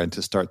anger and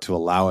to start to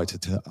allow it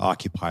to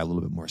occupy a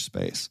little bit more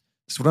space.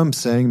 So what I'm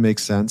saying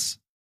makes sense?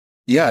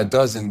 Yeah, it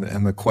does.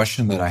 And the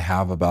question that I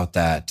have about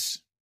that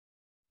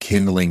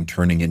kindling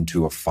turning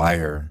into a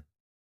fire,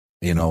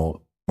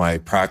 my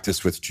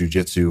practice with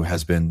jiu-jitsu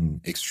has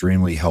been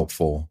extremely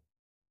helpful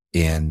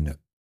in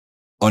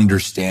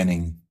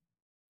understanding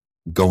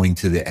going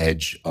to the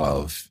edge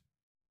of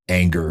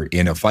anger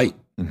in a fight.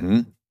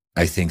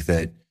 I think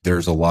that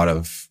there's a lot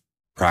of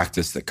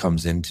practice that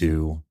comes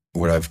into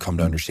what I've come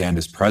to understand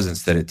is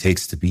presence, that it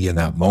takes to be in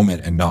that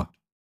moment and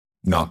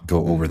not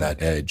go over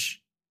that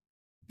edge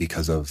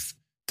because of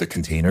the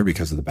container,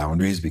 because of the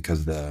boundaries,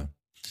 because of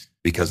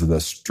because of the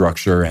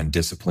structure and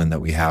discipline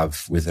that we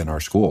have within our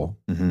school.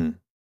 Mm-hmm.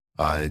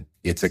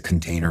 It's a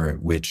container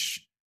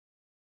which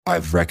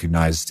I've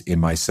recognized in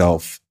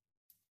myself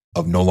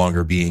of no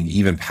longer being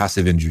even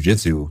passive in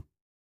jujitsu.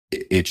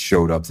 It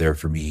showed up there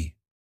for me.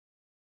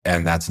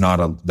 And that's not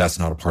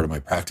a part of my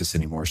practice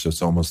anymore. So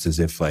it's almost as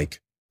if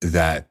like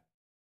that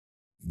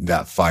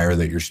fire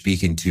that you're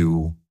speaking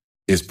to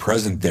is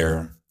present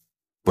there,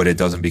 but it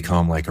doesn't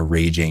become like a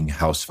raging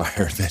house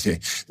fire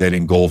that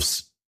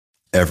engulfs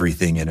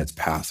everything in its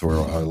path, or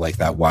like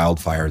that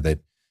wildfire that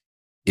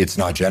it's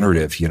not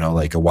generative,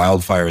 like a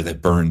wildfire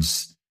that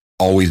burns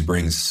always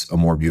brings a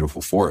more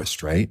beautiful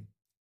forest, right?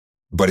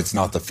 But it's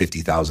not the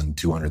 50,000,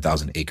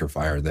 200,000 acre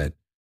fire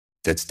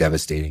that's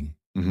devastating.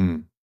 Mm-hmm.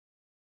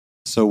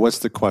 So what's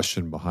the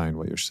question behind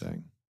what you're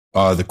saying?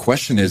 The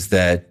question is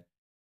that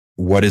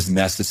what is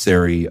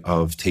necessary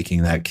of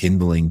taking that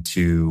kindling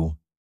to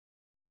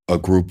a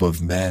group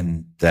of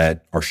men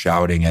that are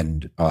shouting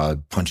and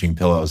punching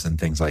pillows and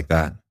things like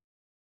that?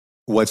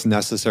 What's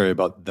necessary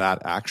about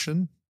that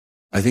action?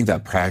 I think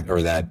that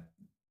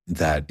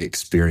that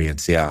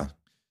experience, yeah.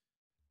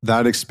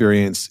 That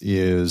experience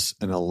is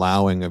an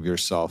allowing of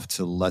yourself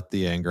to let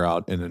the anger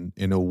out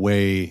in a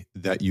way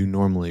that you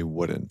normally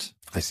wouldn't.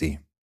 I see.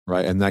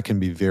 Right. And that can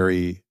be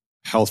very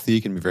healthy,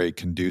 can be very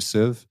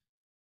conducive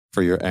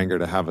for your anger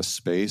to have a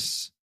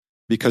space.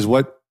 Because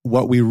what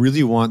we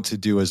really want to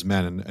do as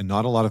men, and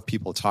not a lot of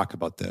people talk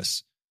about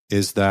this,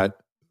 is that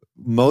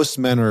most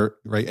men are,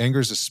 right, anger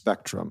is a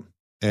spectrum.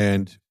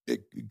 And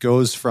it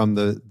goes from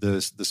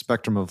the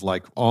spectrum of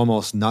like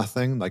almost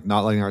nothing, like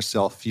not letting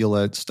ourselves feel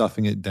it,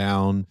 stuffing it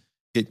down,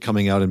 it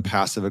coming out in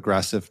passive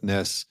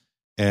aggressiveness,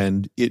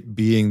 and it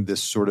being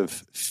this sort of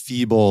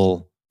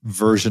feeble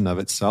version of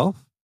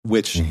itself,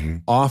 which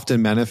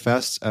often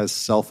manifests as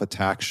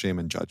self-attack, shame,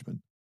 and judgment.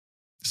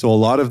 So a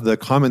lot of the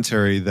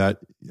commentary that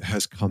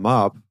has come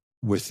up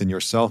within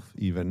yourself,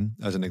 even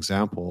as an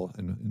example,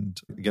 and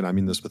again, I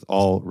mean this with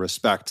all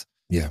respect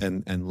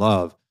and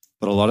love,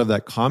 but a lot of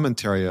that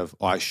commentary of,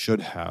 oh, I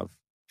should have,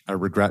 I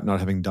regret not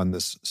having done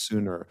this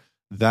sooner,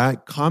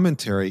 that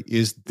commentary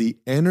is the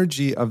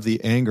energy of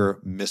the anger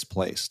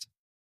misplaced.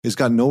 It's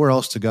got nowhere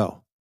else to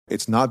go.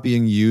 It's not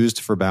being used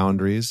for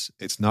boundaries.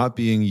 It's not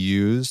being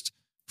used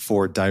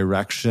for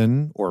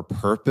direction or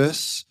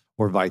purpose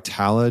or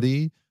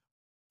vitality,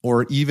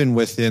 or even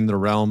within the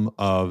realm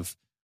of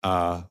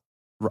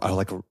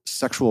like a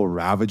sexual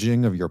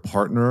ravaging of your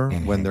partner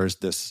when there's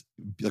this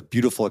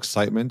beautiful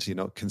excitement,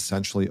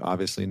 consensually,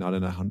 obviously not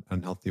in an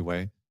unhealthy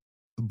way,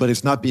 but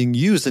it's not being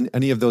used in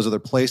any of those other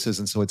places.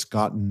 And so it's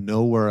got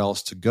nowhere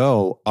else to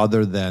go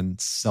other than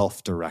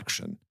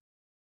self-direction.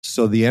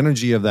 So the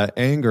energy of that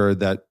anger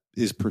that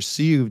is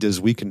perceived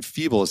as weak and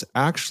feeble is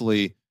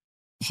actually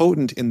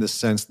potent in the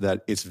sense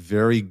that it's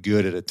very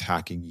good at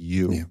attacking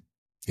you.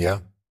 Yeah,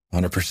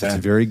 100%. It's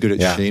very good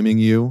at shaming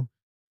you,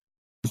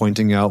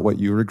 pointing out what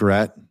you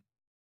regret,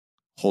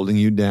 holding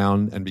you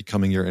down, and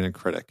becoming your inner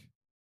critic.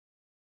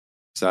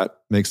 Does that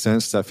make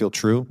sense? Does that feel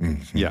true?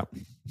 Mm-hmm. Yeah.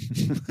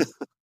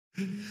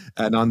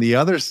 And on the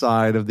other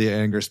side of the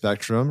anger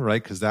spectrum,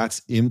 right, because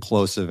that's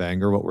implosive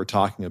anger, what we're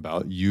talking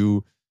about,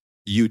 you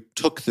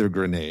took the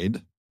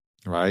grenade,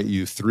 right?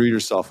 You threw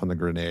yourself on the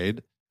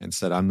grenade and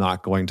said, I'm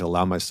not going to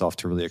allow myself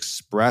to really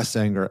express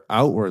anger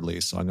outwardly.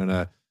 So I'm going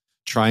to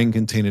try and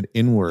contain it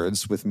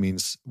inwards, which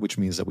means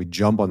that we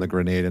jump on the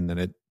grenade and then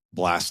it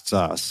blasts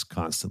us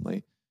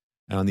constantly.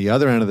 And on the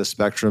other end of the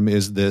spectrum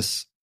is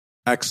this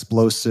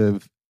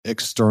explosive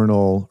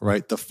external,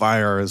 right? The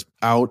fire is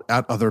out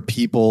at other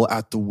people,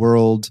 at the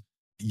world,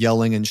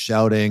 yelling and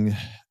shouting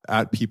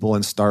at people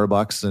in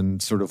Starbucks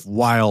and sort of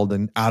wild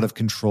and out of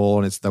control.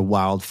 And it's the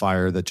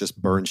wildfire that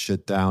just burns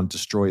shit down,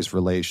 destroys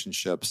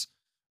relationships,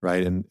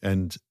 right?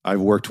 And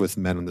I've worked with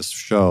men on this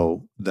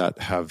show that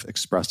have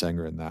expressed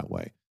anger in that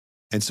way.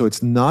 And so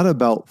it's not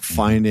about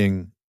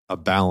finding a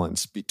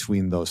balance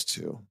between those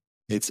two.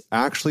 It's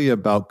actually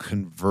about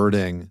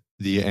converting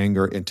the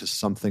anger into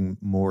something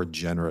more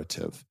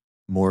generative,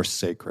 more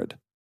sacred,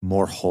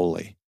 more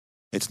holy.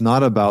 It's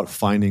not about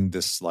finding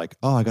this like,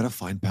 oh, I got to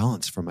find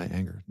balance for my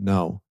anger.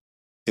 No,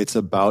 it's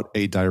about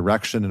a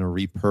direction and a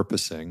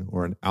repurposing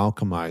or an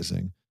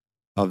alchemizing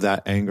of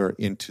that anger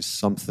into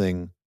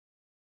something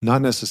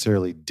not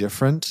necessarily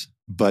different,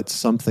 but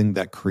something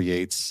that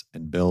creates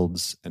and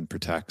builds and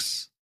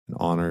protects and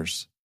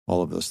honors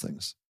all of those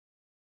things.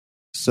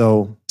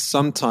 So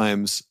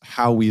sometimes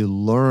how we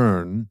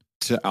learn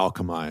to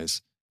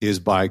alchemize is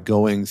by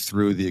going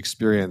through the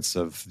experience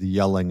of the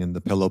yelling and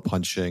the pillow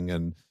punching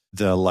and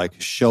the like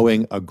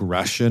showing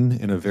aggression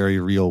in a very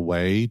real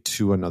way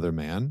to another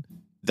man.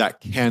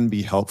 That can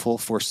be helpful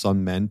for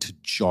some men to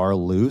jar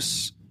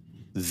loose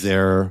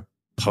their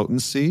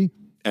potency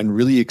and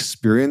really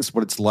experience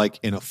what it's like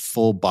in a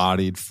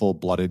full-bodied,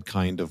 full-blooded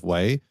kind of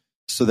way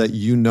so that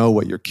you know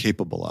what you're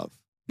capable of.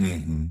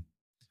 Mm-hmm.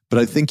 But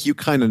I think you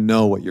kind of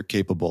know what you're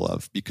capable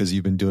of because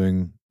you've been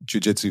doing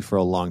jiu-jitsu for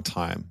a long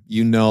time.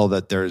 You know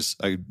that there's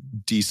a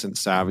decent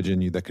savage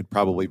in you that could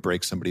probably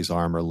break somebody's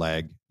arm or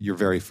leg. You're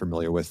very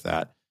familiar with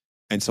that.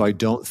 And so I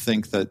don't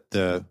think that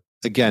the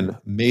again,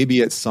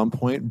 maybe at some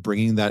point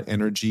bringing that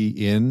energy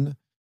in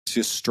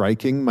to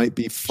striking might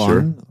be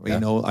fun. Sure. Yeah. You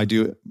know, I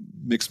do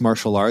mixed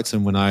martial arts,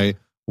 and when I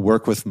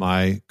work with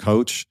my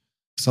coach,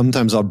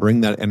 sometimes I'll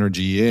bring that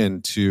energy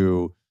in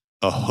to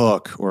a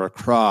hook or a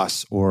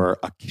cross or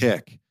a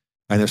kick.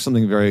 And there's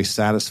something very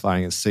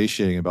satisfying and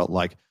satiating about,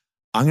 like,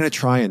 I'm going to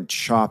try and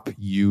chop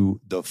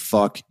you the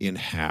fuck in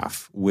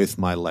half with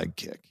my leg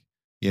kick,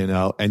 you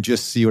know, and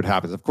just see what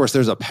happens. Of course,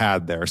 there's a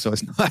pad there, so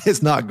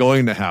it's not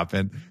going to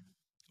happen.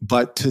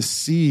 But to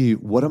see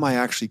what am I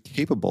actually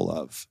capable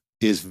of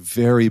is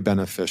very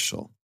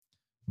beneficial.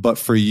 But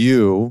for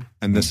you,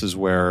 and this is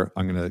where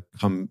I'm going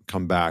to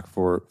come back,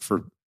 for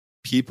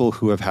people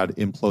who have had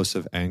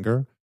implosive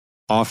anger,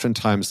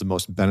 oftentimes the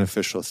most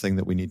beneficial thing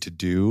that we need to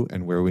do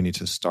and where we need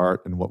to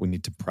start and what we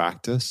need to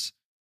practice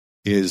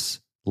is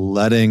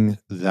letting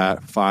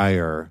that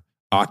fire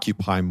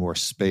occupy more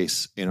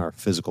space in our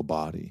physical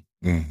body,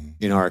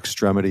 in our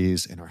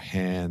extremities, in our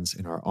hands,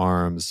 in our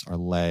arms, our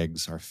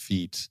legs, our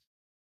feet,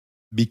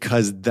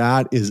 because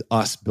that is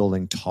us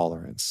building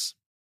tolerance,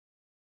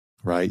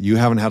 right? You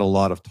haven't had a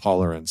lot of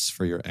tolerance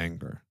for your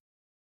anger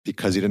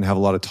because you didn't have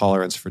a lot of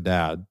tolerance for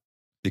dad,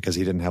 because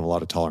he didn't have a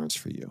lot of tolerance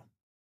for you.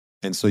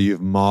 And so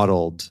you've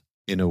modeled,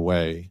 in a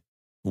way,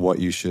 what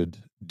you should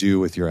do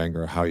with your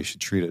anger, how you should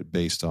treat it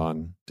based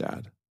on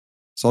dad.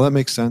 So that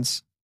makes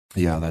sense?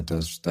 Yeah, that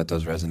does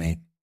resonate.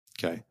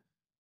 Okay.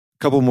 A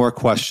couple more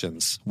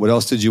questions. What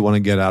else did you want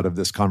to get out of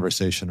this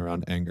conversation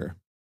around anger?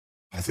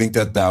 I think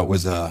that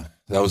was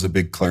a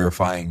big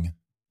clarifying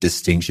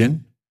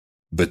distinction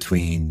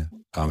between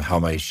how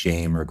my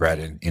shame, regret,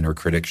 and inner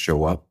critic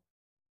show up.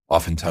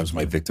 Oftentimes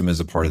my victim is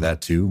a part of that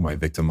too, my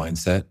victim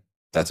mindset.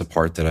 That's a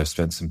part that I've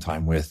spent some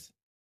time with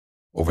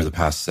over the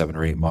past 7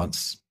 or 8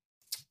 months.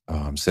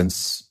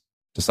 Since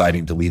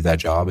deciding to leave that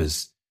job,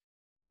 is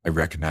I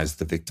recognize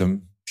the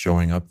victim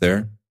showing up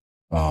there.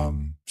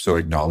 So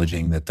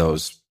acknowledging that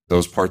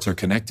those parts are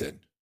connected,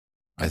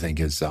 I think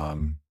is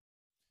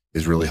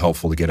really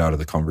helpful to get out of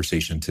the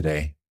conversation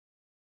today.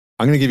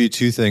 I'm going to give you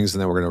 2 things,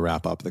 and then we're going to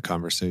wrap up the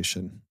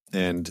conversation.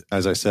 And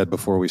as I said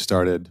before we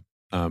started,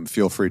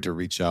 feel free to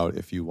reach out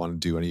if you want to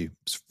do any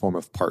form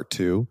of part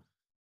 2.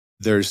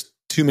 There's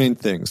 2 main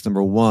things.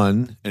 Number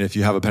 1, and if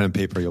you have a pen and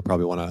paper, you'll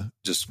probably want to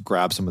just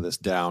grab some of this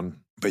down,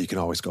 but you can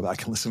always go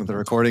back and listen to the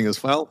recording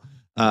as well.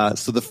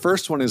 So the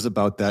first one is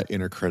about that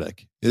inner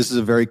critic. This is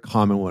a very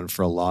common one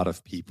for a lot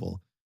of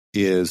people,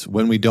 is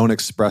when we don't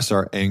express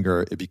our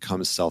anger, it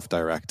becomes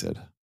self-directed.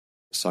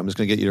 So I'm just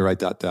going to get you to write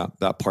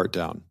that part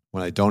down.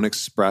 When I don't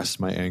express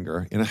my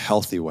anger in a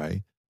healthy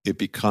way, it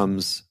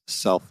becomes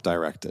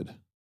self-directed.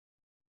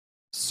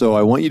 So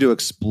I want you to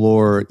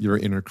explore your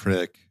inner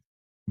critic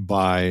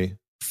by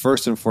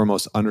first and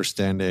foremost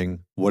understanding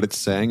what it's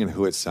saying and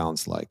who it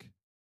sounds like.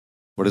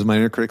 What is my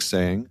inner critic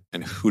saying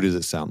and who does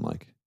it sound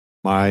like?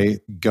 My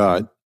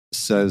gut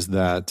says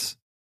that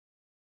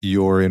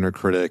your inner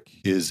critic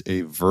is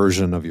a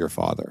version of your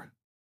father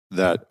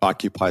that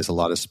occupies a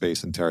lot of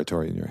space and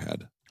territory in your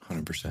head.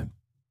 100%.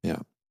 Yeah.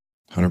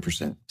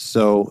 100%.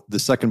 So the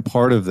second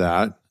part of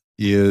that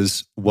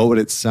is, what would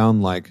it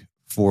sound like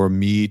for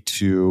me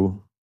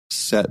to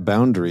set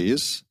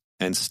boundaries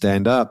and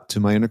stand up to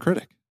my inner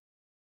critic?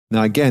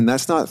 Now, again,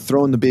 that's not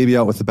throwing the baby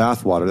out with the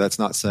bathwater. That's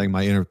not saying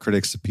my inner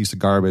critic's a piece of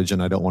garbage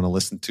and I don't want to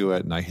listen to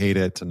it and I hate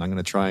it and I'm going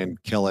to try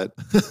and kill it.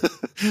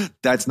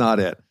 That's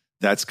not it.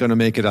 That's going to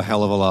make it a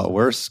hell of a lot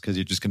worse, because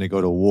you're just going to go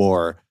to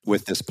war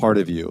with this part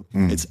of you.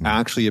 Mm-hmm. It's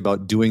actually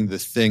about doing the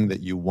thing that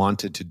you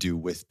wanted to do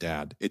with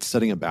dad. It's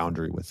setting a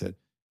boundary with it,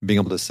 being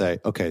able to say,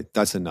 okay,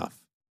 that's enough.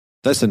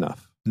 That's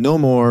enough. No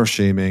more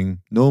shaming,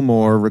 no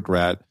more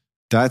regret.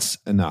 That's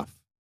enough.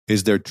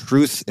 Is there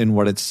truth in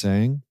what it's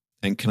saying?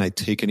 And can I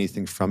take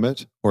anything from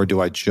it? Or do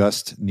I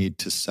just need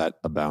to set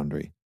a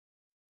boundary?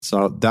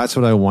 So that's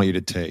what I want you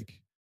to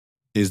take.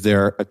 Is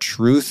there a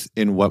truth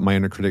in what my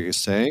inner critic is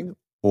saying?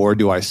 Or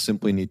do I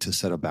simply need to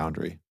set a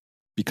boundary?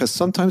 Because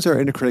sometimes our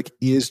inner critic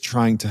is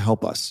trying to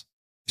help us.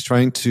 It's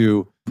trying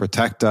to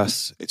protect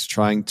us. It's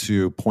trying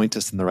to point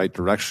us in the right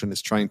direction.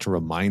 It's trying to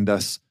remind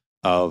us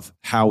of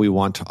how we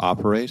want to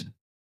operate.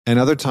 And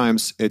other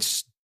times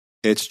it's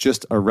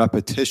just a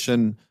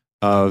repetition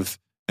of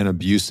an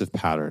abusive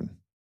pattern,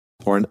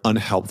 or an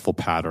unhelpful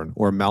pattern,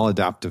 or a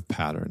maladaptive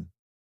pattern.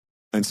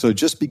 And so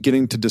just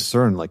beginning to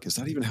discern, like, is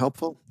that even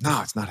helpful?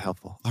 No, it's not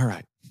helpful. All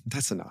right,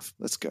 that's enough.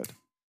 That's good.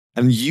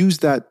 And use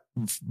that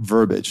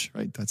verbiage,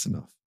 right? That's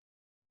enough.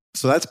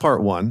 So that's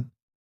part 1.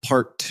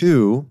 Part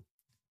 2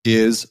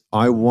 is,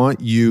 I want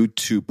you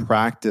to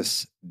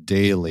practice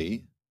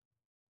daily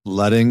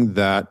letting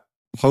that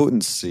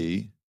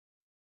potency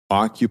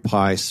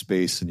occupy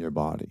space in your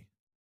body.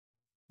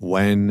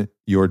 When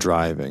you're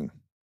driving,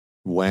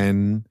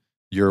 when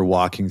you're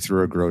walking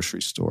through a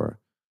grocery store,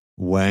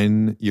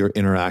 when you're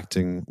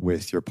interacting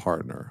with your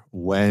partner,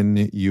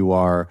 when you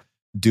are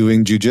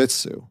doing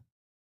jujitsu,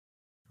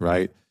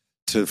 right?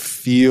 To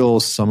feel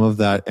some of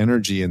that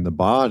energy in the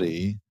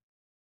body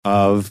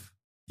of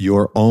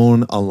your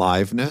own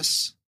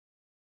aliveness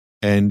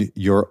and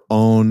your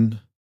own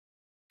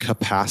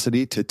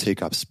capacity to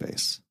take up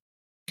space.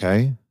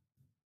 Okay.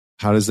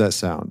 How does that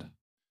sound?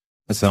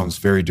 That sounds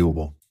very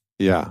doable.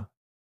 Yeah.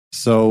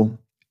 So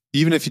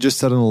even if you just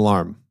set an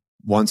alarm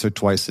once or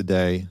twice a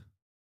day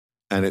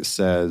and it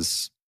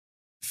says,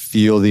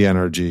 feel the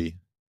energy,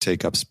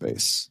 take up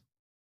space,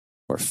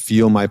 or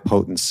feel my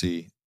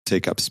potency,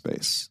 take up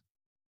space,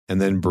 and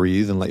then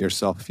breathe and let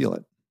yourself feel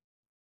it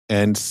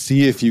and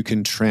see if you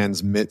can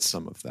transmit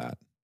some of that.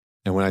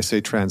 And when I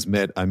say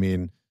transmit, I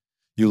mean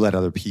you let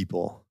other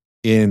people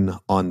in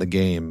on the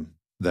game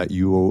that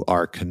you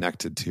are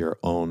connected to your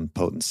own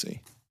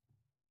potency.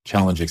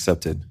 Challenge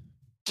accepted.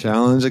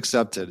 Challenge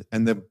accepted.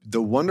 And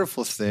the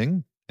wonderful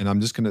thing, and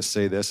I'm just going to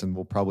say this and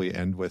we'll probably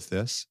end with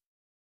this.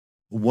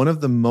 One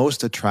of the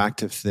most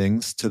attractive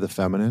things to the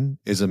feminine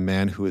is a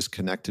man who is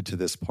connected to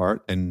this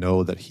part and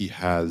know that he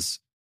has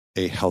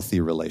a healthy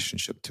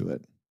relationship to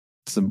it.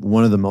 It's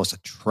one of the most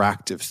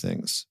attractive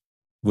things.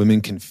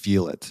 Women can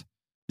feel it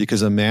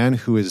because a man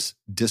who is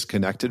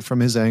disconnected from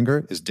his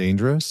anger is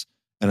dangerous,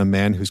 and a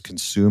man who's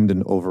consumed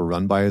and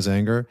overrun by his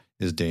anger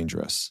is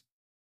dangerous.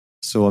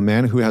 So a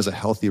man who has a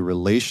healthy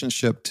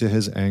relationship to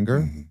his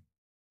anger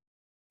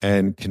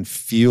and can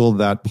feel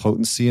that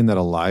potency and that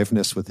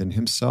aliveness within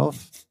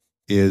himself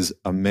is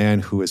a man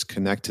who is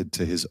connected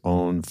to his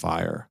own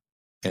fire.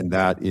 And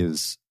that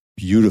is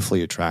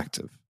beautifully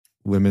attractive.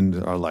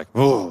 Women are like,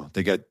 oh,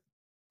 it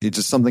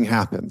just something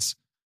happens,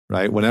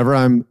 right? Whenever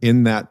I'm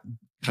in that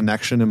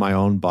connection in my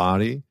own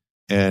body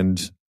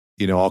and,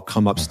 I'll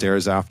come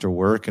upstairs after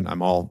work and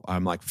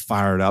I'm like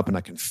fired up and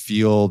I can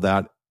feel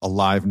that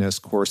aliveness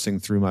coursing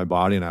through my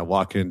body. And I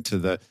walk into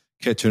the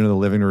kitchen or the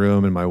living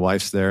room and my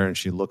wife's there and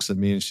she looks at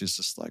me and she's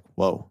just like,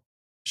 whoa.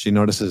 She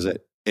notices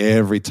it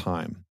every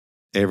time.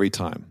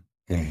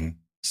 Mm-hmm.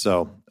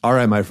 So, all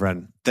right, my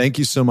friend, thank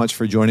you so much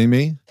for joining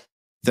me.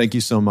 Thank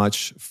you so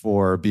much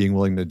for being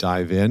willing to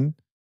dive in.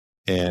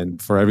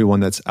 And for everyone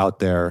that's out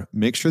there,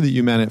 make sure that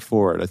you man it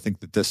forward. I think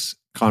that this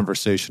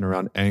conversation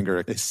around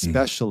anger,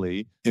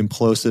 especially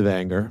implosive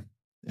anger,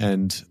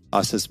 and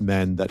us as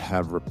men that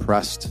have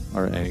repressed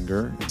our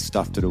anger and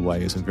stuffed it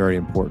away is a very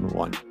important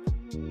one.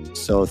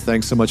 So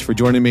thanks so much for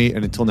joining me.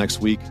 And until next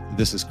week,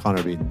 this is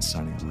Connor Beaton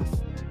signing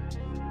off.